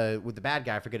 with the bad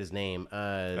guy. I forget his name.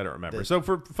 I don't remember. So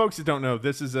for folks that don't know,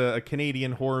 this is a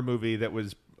Canadian horror movie that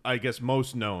was, I guess,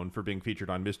 most known for being featured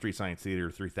on Mystery Science Theater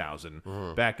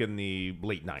 3000 back in the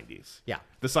late 90s. Yeah.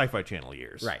 The Sci-Fi Channel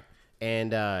years. Right.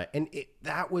 And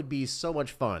that would be so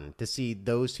much fun to see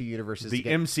those two universes. The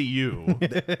together.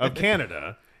 MCU of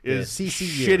Canada is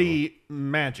CCU. shitty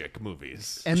magic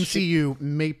movies. MCU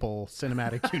Maple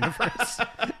Cinematic Universe.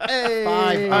 Hey.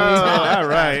 All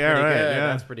right. Yeah.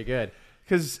 That's pretty good.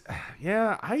 Because,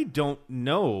 yeah, I don't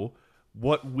know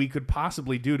what we could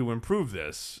possibly do to improve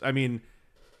this. I mean,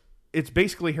 it's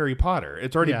basically Harry Potter.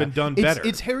 It's already been done better.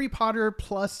 It's Harry Potter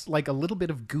plus like a little bit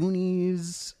of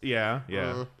Goonies. Yeah.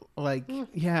 Like,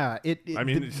 yeah. I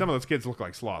mean, some of those kids look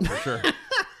like sloths for sure.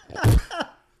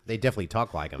 They definitely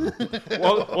talk like him.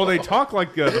 well, they talk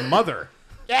like the mother.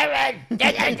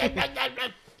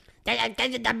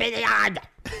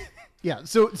 yeah.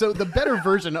 So the better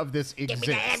version of this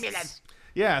exists.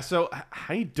 Yeah, so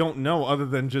I don't know other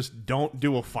than just don't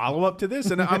do a follow-up to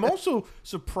this. And I'm also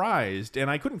surprised, and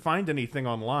I couldn't find anything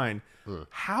online.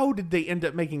 How did they end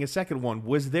up making a second one?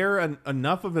 Was there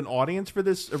enough of an audience for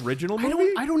this original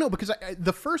movie? I don't know, because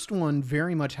the first one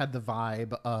very much had the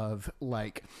vibe of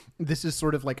like, this is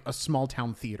sort of like a small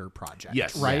town theater project.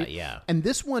 Yes. Right? Yeah. And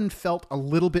this one felt a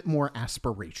little bit more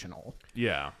aspirational.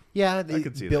 Yeah. Yeah, I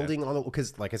could see building on the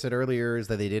because, like I said earlier, is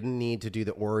that they didn't need to do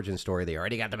the origin story. They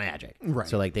already got the magic, Right.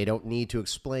 So like they don't need to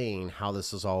explain how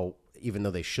this is all, even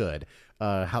though they should,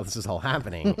 how this is all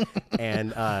happening,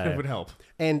 and It would help.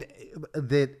 And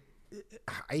that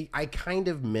I kind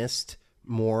of missed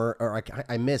more, or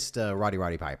I missed Roddy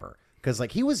Piper because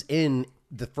like he was in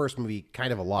the first movie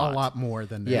kind of a lot more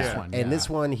than this one. And this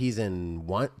one he's in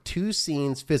two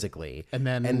scenes physically, and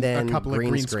then a couple of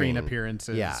green screen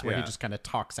appearances where he just kind of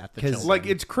talks at the children. Like,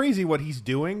 it's crazy what he's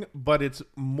doing, but it's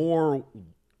more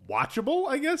watchable,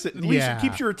 I guess. At least it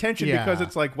keeps your attention because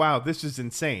it's like, wow, this is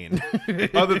insane.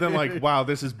 Other than like, wow,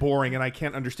 this is boring and I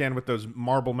can't understand what those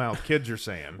marble mouth kids are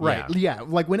saying. Right. Yeah.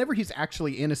 Like whenever he's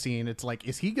actually in a scene, it's like,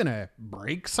 is he gonna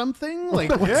break something?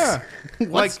 Like,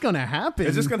 what's gonna happen?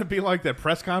 Is this gonna be like that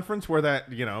press conference where that,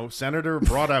 senator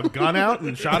brought a gun out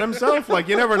and shot himself? Like,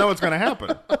 you never know what's gonna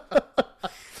happen.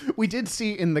 We did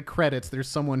see in the credits, there's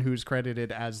someone who's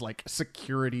credited as like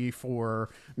security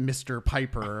for Mr.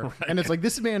 Piper. Right. And it's like,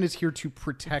 this man is here to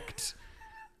protect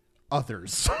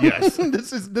others. Yes.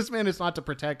 This man is not to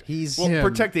protect.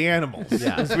 Protect the animals,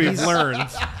 as we've He's- learned.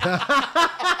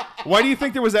 Why do you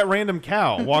think there was that random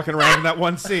cow walking around in that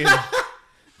one scene?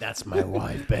 That's my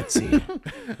wife, Betsy.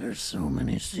 There's so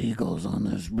many seagulls on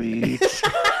this beach.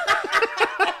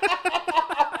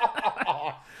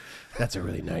 That's a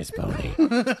really nice pony.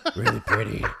 Really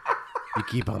pretty. You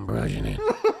keep on brushing it.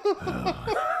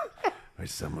 Or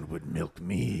someone would milk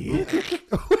me.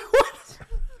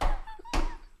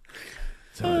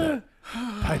 So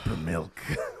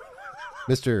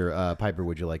Mr. Piper,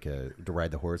 would you like to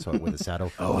ride the horse with a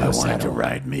saddle? Oh, I want it to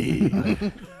ride me.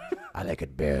 I like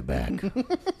it bareback.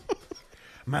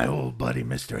 My old buddy,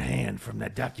 Mr. Hand from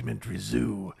that documentary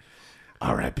Zoo.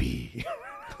 R.I.P.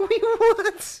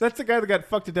 That's the guy that got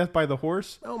fucked to death by the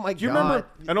horse. Oh my Do you remember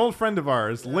an old friend of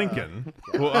ours, Lincoln?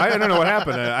 Well, I don't know what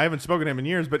happened. I haven't spoken to him in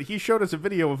years, but he showed us a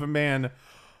video of a man.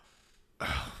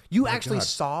 You actually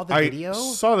saw the I video?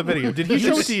 saw the video. Did he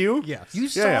show it to you? Yes. You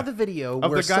saw yeah. the video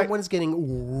Of where the guy- someone's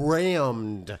getting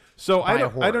rammed. So by I a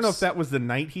don't know horse. if that was the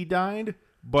night he died,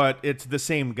 but it's the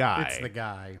same guy. It's the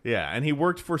guy. Yeah, and he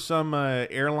worked for some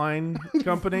airline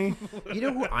company. You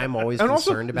know who I'm always And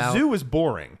concerned also, about? Zoo is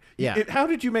boring. Yeah. How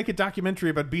did you make a documentary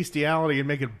about bestiality and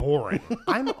make it boring?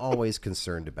 I'm always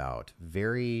concerned about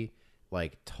very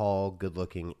like tall,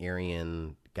 good-looking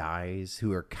Aryan guys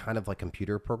who are kind of like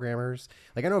computer programmers.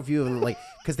 Like I don't know if you even like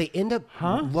because they end up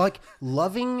like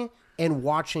loving and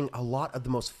watching a lot of the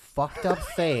most fucked up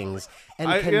things and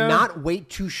cannot wait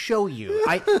to show you.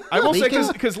 I will say Lincoln-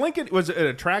 because Lincoln was an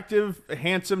attractive,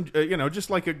 handsome, just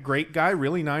like a great guy,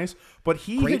 really nice. But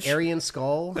he great had Aryan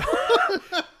skull.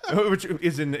 which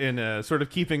is in sort of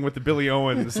keeping with the Billy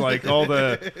Owens, like all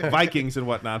the Vikings and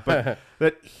whatnot. But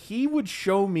that he would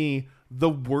show me the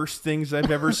worst things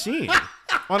I've ever seen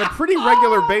on a pretty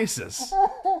regular basis.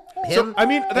 So I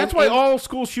mean, that's why all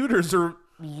school shooters are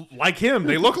like him.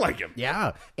 They look like him.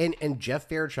 Yeah, and Jeff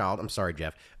Fairchild. I'm sorry,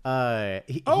 Jeff. I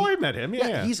met him.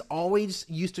 Yeah. He's always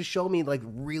used to show me like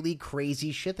really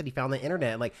crazy shit that he found on the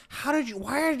internet. Like,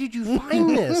 why did you find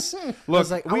this? I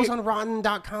was like, I was on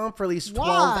Rotten.com for at least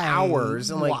 12 hours.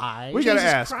 And like, Why? We gotta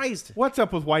Jesus ask, Christ. what's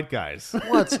up with white guys?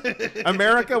 What's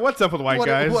America, what's up with white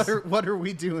guys? What are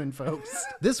we doing, folks?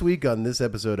 this week on this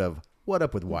episode of What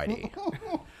Up with Whitey?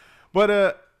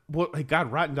 But well, hey,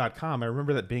 God, Rotten.com. I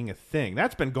remember that being a thing.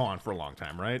 That's been gone for a long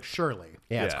time, right? Surely.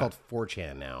 Yeah, it's Yeah. called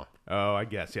 4chan now. Oh, I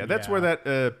guess. Yeah, that's Yeah. where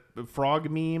that frog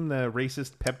meme, the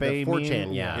racist Pepe The 4chan,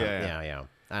 meme. yeah.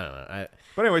 I don't know.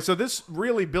 But anyway, so this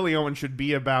really Billy Owen should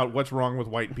be about what's wrong with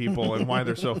white people and why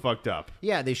they're so fucked up.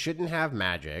 Yeah, they shouldn't have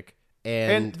magic.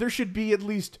 And there should be at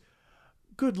least,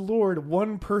 good Lord,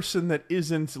 one person that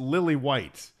isn't Lily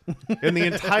White in the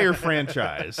entire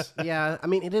franchise. yeah, I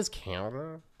mean, it is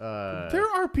Canada. There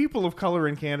are people of color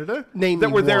in Canada Name that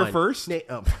me were there one. first.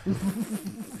 Oh.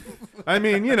 I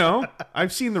mean,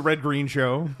 I've seen the Red Green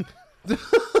Show.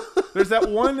 There's that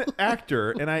one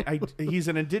actor, and he's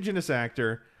an indigenous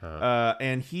actor,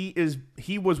 and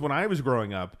he was when I was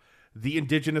growing up the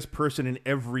indigenous person in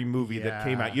every movie that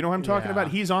came out. You know what I'm talking about?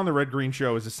 He's on the Red Green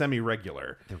Show as a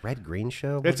semi-regular. The Red Green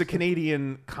Show? It's a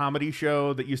Canadian comedy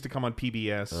show that used to come on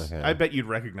PBS. Okay. I bet you'd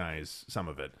recognize some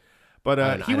of it. But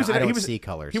I don't was see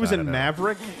colors, He was so I in don't know.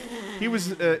 Maverick. He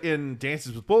was in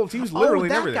Dances with Wolves. He was literally in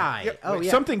that everything. guy. Oh,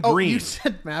 yeah. Something Oh, green. you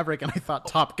said Maverick, and I thought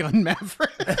Top Gun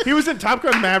Maverick. He was in Top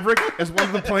Gun Maverick as one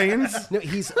of the planes. No,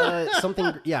 he's something.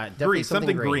 Yeah, definitely Green, something,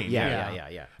 something green,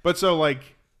 Yeah. But so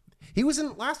like, He was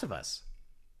in Last of Us.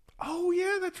 oh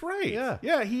yeah, that's right.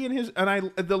 Yeah. He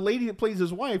and the lady that plays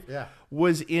his wife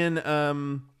was in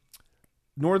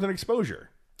Northern Exposure.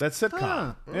 That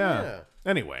sitcom. Yeah.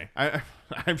 Anyway,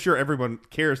 I'm sure everyone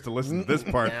cares to listen to this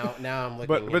part. Now I'm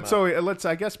looking. But so let's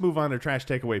I guess move on to trash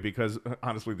takeaway because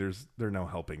honestly, there's no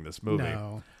helping this movie.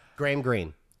 No. Graham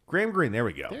Greene. Graham Greene. There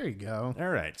we go. There you go. All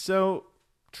right. So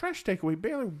trash takeaway,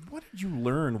 Baylor. What did you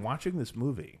learn watching this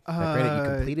movie? Granted,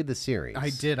 you completed the series. I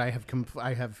did. I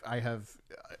have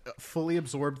fully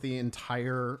absorbed the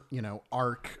entire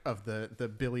arc of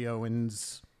the Billy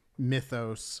Owens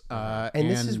mythos. And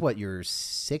this is what, your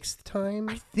sixth time?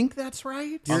 I think that's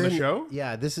right. On the show?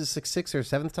 Yeah, this is sixth or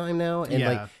seventh time now. And Yeah.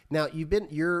 like now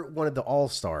you're one of the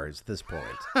all-stars at this point.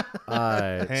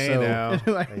 Hey so, now.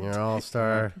 and you're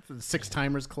all-star. The Six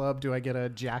Timers Club. Do I get a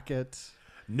jacket?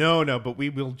 No, but we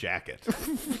will jack it.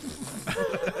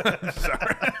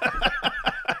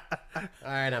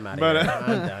 All right, I'm out of But, here.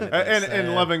 I'm done with this.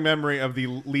 and loving memory of the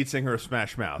lead singer of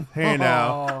Smash Mouth. Hey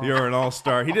now, you're an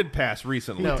all-star. He did pass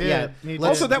recently. No, did. yeah. He did.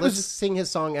 Let's, Also, that let's was- sing his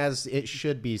song as it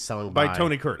should be sung By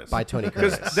Tony Curtis. By Tony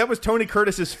Because Curtis. that was Tony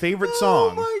Curtis's favorite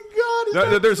song.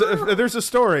 There's a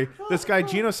story. This guy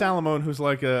Gino Salamone, who's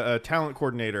like a talent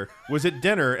coordinator, was at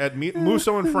dinner at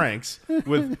Musso and Frank's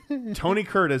with Tony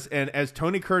Curtis, and as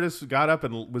Tony Curtis got up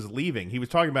and was leaving, he was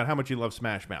talking about how much he loved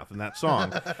Smash Mouth and that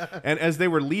song. And as they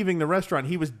were leaving the restaurant,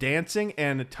 he was dancing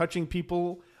and touching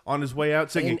people on his way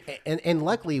out, singing. And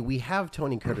luckily we have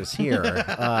Tony Curtis here.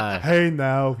 Hey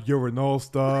now, you're an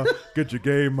all-star. Get your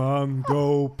game on,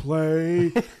 go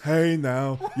play. Hey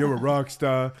now, you're a rock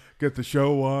star. Get the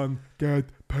show on, get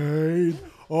paid.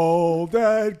 All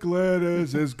that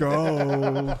glitters is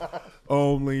gold.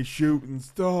 Only shooting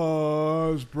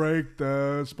stars break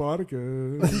the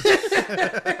Spartacus.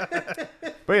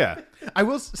 But yeah. I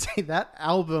will say that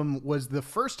album was the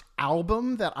first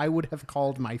album that I would have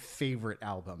called my favorite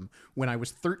album. When I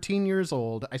was 13 years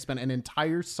old, I spent an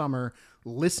entire summer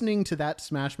listening to that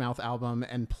Smash Mouth album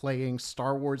and playing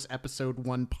Star Wars Episode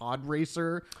 1 Pod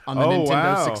Racer on the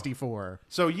Nintendo 64.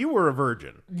 So you were a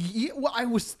virgin. Yeah, well, I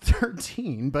was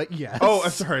 13, but yes. Oh,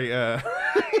 I'm sorry.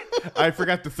 I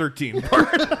forgot the 13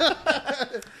 part.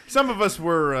 Some of us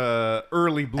were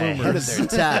early Ahead of bloomers. their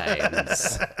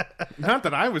times. Not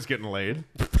that I was getting laid.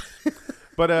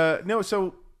 But no,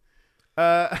 so...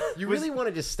 You really want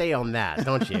to just stay on that,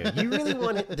 don't you? You really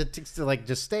want to like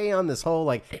just stay on this whole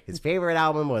like his favorite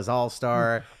album was All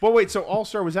Star. Well, wait, so All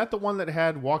Star, was that the one that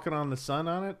had Walking on the Sun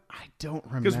on it? I don't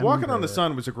remember. Because Walking on the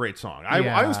Sun was a great song.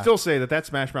 I would still say that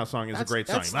Smash Mouth song is a great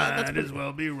song. Might as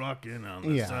well be rocking on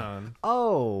the sun.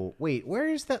 Oh wait, where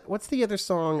is that? What's the other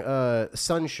song?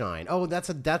 Sunshine. Oh, that's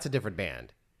a different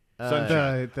band.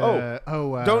 Sunshine.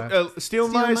 Don't Don't steal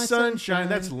my My sunshine. Sunshine.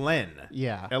 That's Len.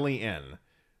 Yeah. Len.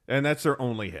 And that's their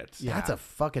only hits. That's a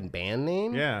fucking band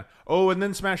name. Yeah. Oh, and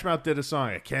then Smash Mouth did a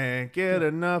song. I can't get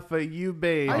enough of you,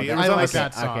 baby. I It was on like the-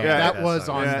 that song. okay, Yeah. That was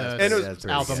on Yeah. the And it was- That's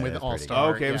pretty album good. with That's All pretty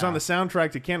Star. Okay, it was on the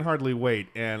soundtrack to Can't Hardly Wait.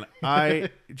 And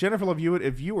Jennifer Love Hewitt,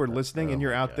 if you were listening and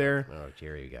you're out there, Oh,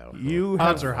 here you go. you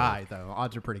Odds have... are high, though.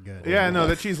 Odds are pretty good. Yeah, no,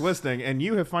 that she's listening, and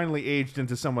you have finally aged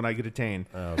into someone I could attain.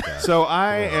 Oh, God. So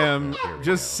I am here we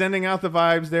just go. sending out the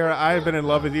vibes there. I've been in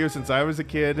love with you since I was a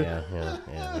kid. Yeah.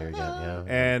 Here we go. Yeah.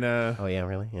 And Oh yeah,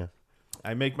 really? Yeah.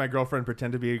 I make my girlfriend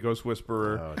pretend to be a ghost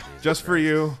whisperer Oh, Jesus just for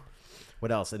you.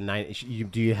 What else? And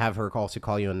do you have her also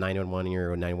call you a 911 and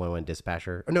you're a 911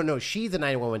 dispatcher? Oh, no, she's a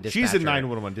 911 dispatcher. She's a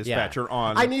 911 dispatcher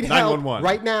on I need 911. help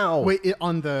right now. Wait,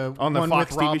 on the On the one Fox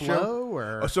with Rob TV show? Lowe,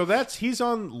 or Oh, so he's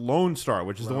on Lone Star,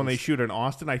 which is the one they shoot in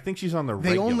Austin. I think she's on the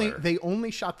they regular. only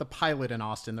shot the pilot in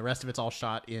Austin. The rest of it's all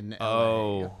shot in LA.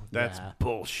 Oh, that's Yeah.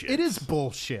 bullshit. It is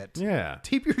bullshit. Yeah.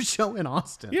 Tape your show in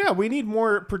Austin. Yeah, we need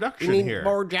more production We need here.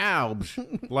 more jobs.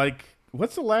 Like,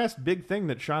 what's the last big thing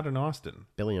that shot in Austin?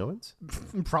 Billy Owens?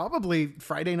 Probably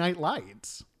Friday Night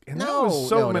Lights. And that was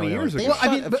so many years They ago. shot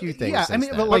I mean, a few things. yeah, I since mean,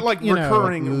 then. but But like you know,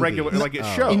 recurring, movies. regular, like a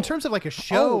show. In terms of like a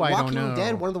show, I Walking don't know.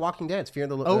 Dead, one of the Walking Deads, Fear of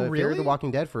the Oh, Fear really? of the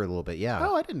Walking Dead for a little bit. Yeah.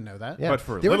 Oh, I didn't know that. Yeah. But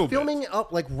for a they little were bit. filming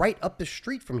up like right up the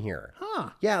street from here. Huh.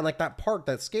 Yeah, like that park,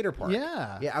 that skater park.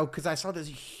 Yeah. Yeah, because I saw this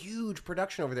huge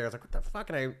production over there. I was like, what the fuck?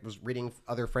 And I was reading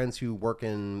other friends who work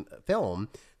in film.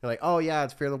 They're like, oh, yeah,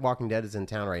 it's Fear the Walking Dead is in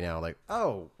town right now. Like,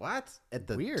 oh, what? At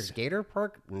the Weird. skater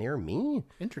park near me?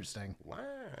 Interesting. Why?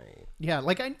 Yeah,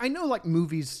 like I know like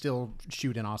movies still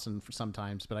shoot in Austin for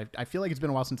sometimes, but I feel like it's been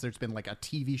a while since there's been like a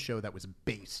TV show that was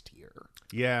based here.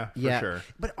 Yeah, for Yeah, sure.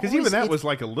 but Because always even that it's- was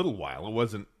like a little while. It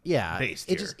wasn't Yeah. based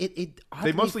it here. just, it They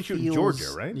oddly mostly shoot in feels-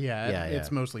 Georgia, right? Yeah, Yeah, it's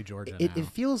yeah. mostly Georgia It now.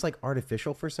 feels like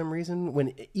artificial for some reason.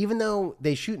 When even though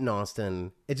they shoot in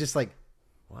Austin, it's just like,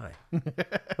 why?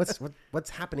 what's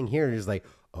happening here? It's like,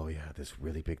 oh yeah, this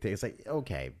really big thing. It's like,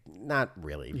 okay, not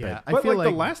really. Yeah, but, I But feel like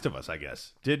The like- Last of Us, I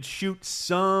guess, did shoot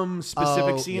some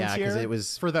specific scenes yeah, here. because it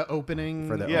was for the opening.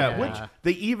 For the yeah, opening. which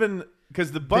they even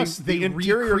because the they, bus, they the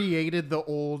interior recreated the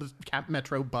old Cap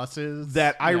Metro buses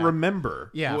that I Yeah. remember.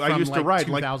 Yeah, I from, used to like, ride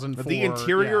like 2004, the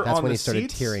interior yeah. that's on when the he started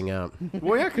seats. tearing up.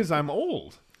 Well, yeah, because I'm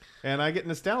old. And I get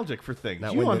nostalgic for things.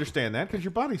 That You when the- understand that because your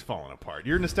body's falling apart.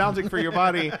 You're nostalgic for your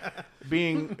body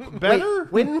being better.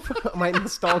 Wait, when am I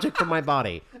nostalgic for my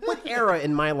body? What era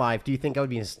in my life do you think I would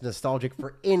be nostalgic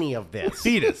for any of this?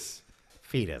 Fetus.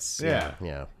 Fetus. Yeah.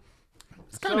 Yeah.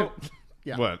 It's kind of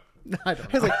yeah. What? I don't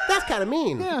I was like, that's kind of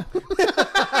mean. Yeah.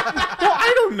 Well,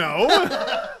 I don't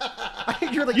know.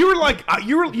 You're like, You were like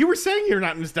you were saying you're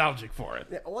not nostalgic for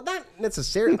it. well, not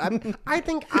necessarily. I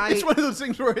think It's one of those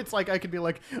things where it's like I could be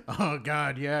like, "Oh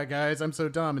God, yeah, guys, I'm so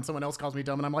dumb," and someone else calls me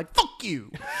dumb, and I'm like, "Fuck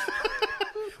you."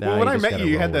 Well, when I met you,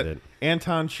 you had that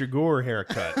Anton Chigurh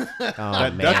haircut. That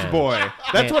Dutch man. boy.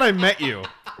 That's when I met you.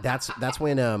 That's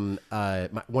when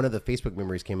one of the Facebook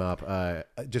memories came up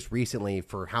just recently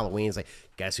for Halloween. It's like,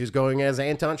 guess who's going as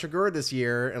Anton Chigurh this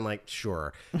year? And like,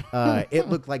 sure. It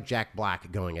looked like Jack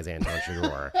Black going as Anton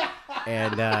Chigurh,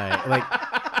 and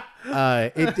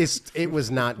it was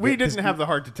not. We good, 'cause didn't have the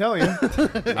heart to tell you.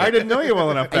 I didn't know you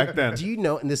well enough back then. Do you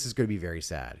know? And this is going to be very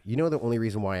sad. You know, the only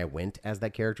reason why I went as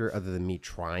that character, other than me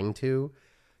trying to,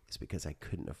 is because I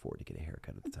couldn't afford to get a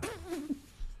haircut at the time.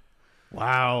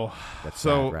 Wow. That's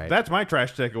So sad, right? that's my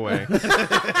trash takeaway.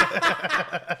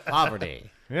 Poverty.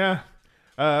 Yeah.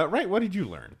 Right. What did you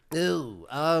learn? Ooh,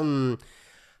 man,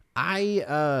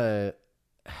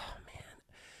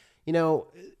 you know,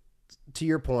 to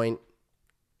your point,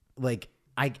 like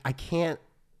I can't.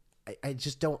 I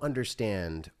just don't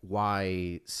understand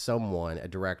why a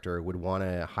director would want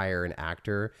to hire an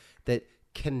actor that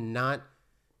cannot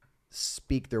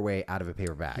speak their way out of a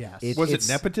paper bag. Yes. Was it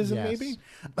nepotism? Yes. Maybe.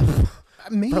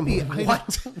 Maybe.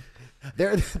 What?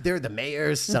 They're the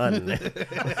mayor's son.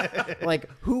 Like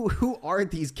who are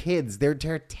these kids? They're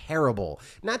terrible.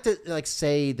 Not to like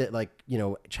say that like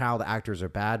child actors are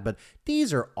bad, but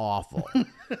these are awful. And,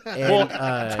 Well,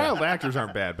 child actors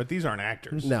aren't bad, but these aren't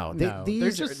actors. no, these They're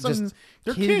are just some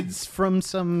they're kids from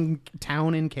some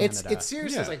town in Canada. It's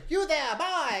seriously Yeah. it's like you there,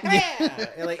 boy, come here.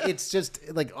 And, like it's just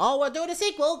like we're doing a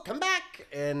sequel. Come back,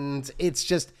 and it's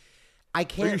just I Are you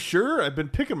can't. sure? I've been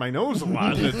picking my nose a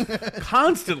lot. And it's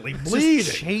constantly bleeding.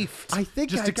 Just chafed. I think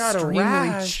just I got a extremely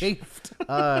rash. chafed.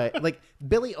 Like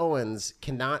Billy Owens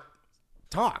cannot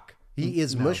talk. He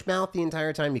is mush-mouthed the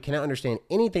entire time. You cannot understand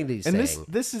anything that he's And saying.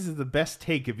 this is the best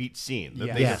take of each scene that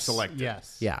they have Yes. selected.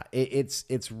 Yes. Yeah, it's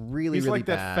really He's really like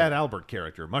bad. that Fat Albert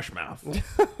character, Mushmouth.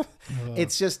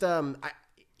 It's just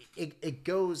it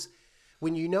goes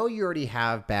when you already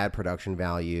have bad production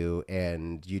value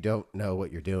and you don't know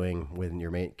what you're doing when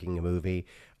you're making a movie.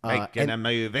 Making a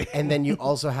movie. And then you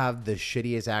also have the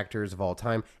shittiest actors of all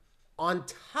time. On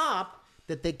top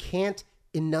that they can't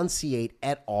enunciate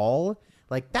at all.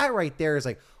 Like that right there is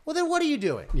like, well then what are you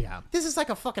doing? Yeah. This is like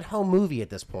a fucking home movie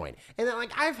at this point. And then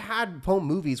like I've had home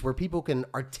movies where people can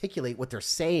articulate what they're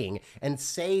saying and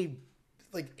say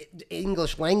like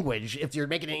English language if you're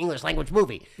making an English language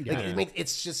movie. Like,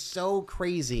 it's just so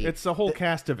crazy. It's the whole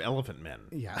cast of Elephant Men.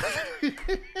 Yeah.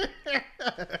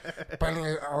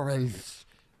 Billy Owens.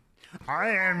 I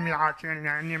am not an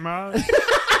animal.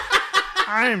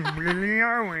 I'm Billy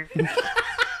Owens.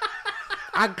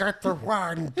 I got the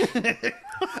one.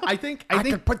 I think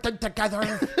could put them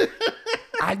together,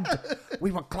 and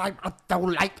we will climb up the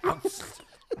lighthouse,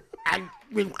 and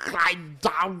we'll climb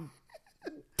down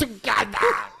together.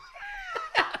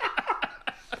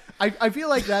 I feel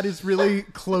like that is really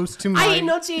close to my. I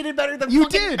enunciated better than You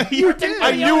fucking- did. You did.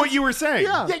 I knew what you were saying.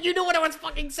 Yeah. Yeah, you knew what I was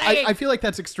fucking saying. I feel like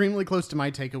that's extremely close to my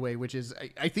takeaway, which is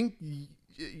I think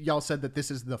y'all said that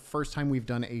this is the first time we've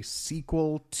done a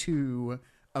sequel to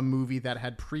a movie that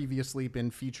had previously been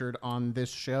featured on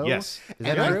this show. Yes. Is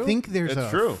that And true? I think there's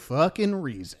That's a true. fucking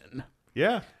reason.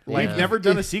 Yeah. We've never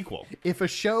done a sequel. If a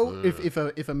show,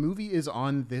 if a movie is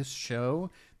on this show,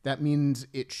 that means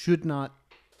it should not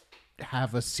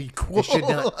have a sequel. it should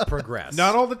not progress.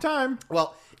 Not all the time.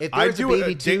 Well, if I there's a do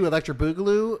baby two, Electric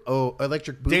Boogaloo,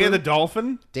 Electric Boogaloo, Day of the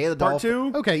Dolphin. Day of the Part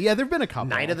Dolphin. 2. Okay, yeah, there've been a couple.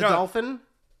 Night of the No. Dolphin,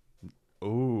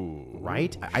 Ooh.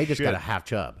 right? I just shit. got a half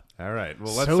chub. All right.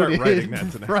 Well, let's So start did writing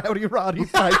that tonight. Rowdy Roddy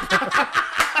Piper.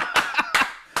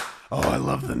 Oh, I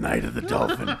love the Night of the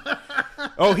Dolphin.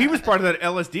 Oh, he was part of that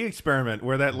LSD experiment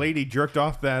where that lady jerked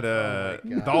off that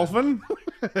dolphin.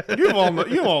 You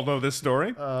all know this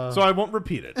story, so I won't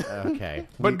repeat it. Okay,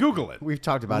 But Google it. we've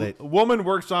talked about it. Woman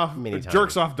works off, Many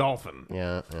jerks times. off dolphin.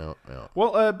 Yeah.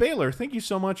 Well, Baylor, thank you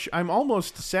so much. I'm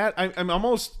almost sad. I'm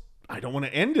almost. I don't want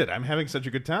to end it. I'm having such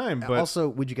a good time. But Also,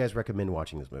 would you guys recommend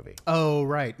watching this movie? Oh,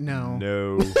 right. No.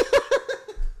 no,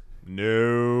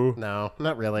 no, No,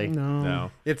 not really.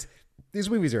 no. It's these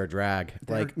movies are a drag.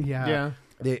 Like Yeah.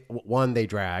 they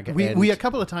drag. We and we a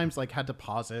couple of times like had to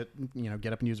pause it,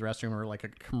 get up and use the restroom, or like a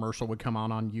commercial would come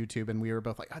on YouTube, and we were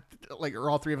both like, or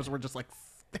all three of us were just like,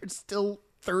 there's still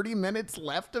 30 minutes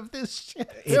left of this shit.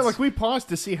 Yeah, like we paused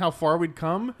to see how far we'd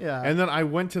come. Yeah. And then I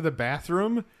went to the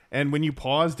bathroom, and when you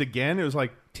paused again, it was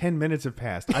like 10 minutes have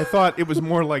passed. I thought it was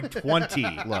more like 20.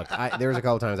 Look, there was a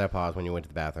couple times I paused when you went to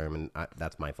the bathroom, and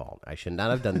that's my fault. I should not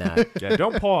have done that. Yeah,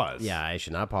 don't pause. Yeah, I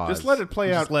should not pause. Just let it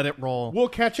play out. Just let it roll. We'll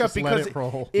catch up Just let because it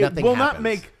roll. it Nothing will not happens.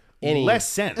 make Any- less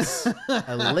sense.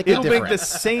 a lick It'll of make the difference.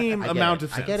 same I get amount it.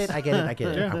 of sense. I get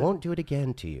it. I won't do it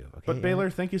again to you. Okay. But Baylor,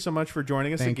 thank you so much for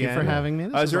joining us Thank you again. for having me.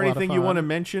 This Is was there a lot of anything you fun. want to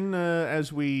mention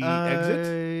as we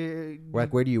exit?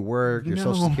 Like, where do you work? Your No.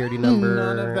 social security number?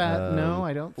 None of that. No,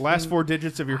 I don't. Last think- 4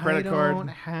 digits of your credit I card. don't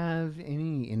have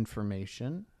any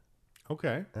information.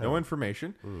 Okay, no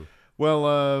information.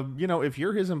 Well, if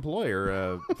you're his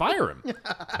employer, fire him.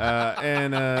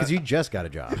 Because you just got a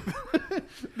job.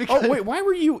 Oh wait, why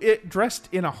were you dressed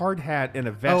in a hard hat and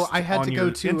a vest? Oh, I had on to your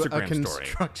go to a Instagram story?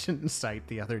 construction site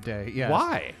the other day. Yes.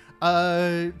 Why?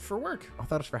 For work. I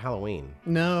thought it was for Halloween.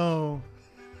 No.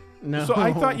 So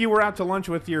I thought you were out to lunch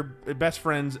with your best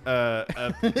friends,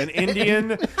 an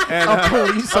Indian and a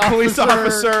police, a police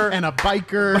officer and a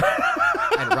biker.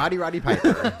 And Roddy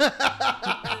Piper.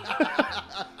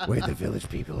 We're the village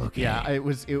people, okay? Yeah, it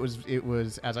was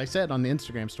as I said on the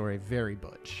Instagram story, very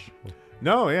butch.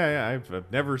 No, yeah,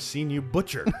 I've never seen you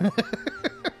butcher.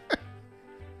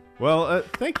 Well,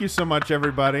 thank you so much,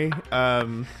 everybody.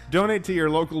 Donate to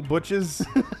your local butches,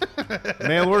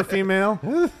 male or female.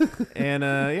 And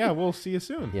yeah, we'll see you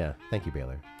soon. Yeah. Thank you,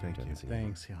 Baylor. Thank you.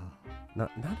 Thanks, y'all.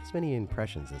 Not as many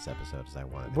impressions this episode as I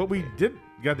wanted. Well, we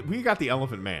got the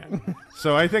Elephant Man,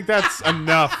 so I think that's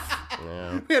enough.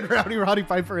 Yeah. We had Roddy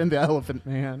Piper and the Elephant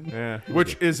Man. Yeah,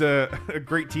 which is a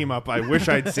great team up. I wish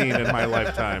I'd seen in my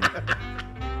lifetime.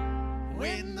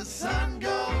 When the sun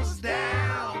goes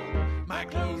down, my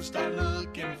clothes start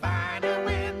looking finer.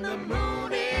 When the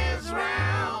moon is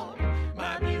round,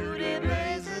 my beauty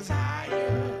blazes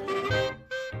higher.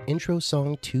 Intro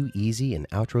song Too Easy and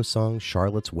outro song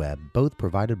Charlotte's Web, both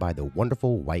provided by the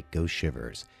wonderful White Ghost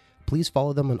Shivers. Please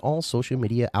follow them on all social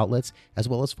media outlets, as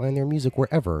well as find their music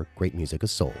wherever great music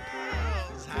is sold.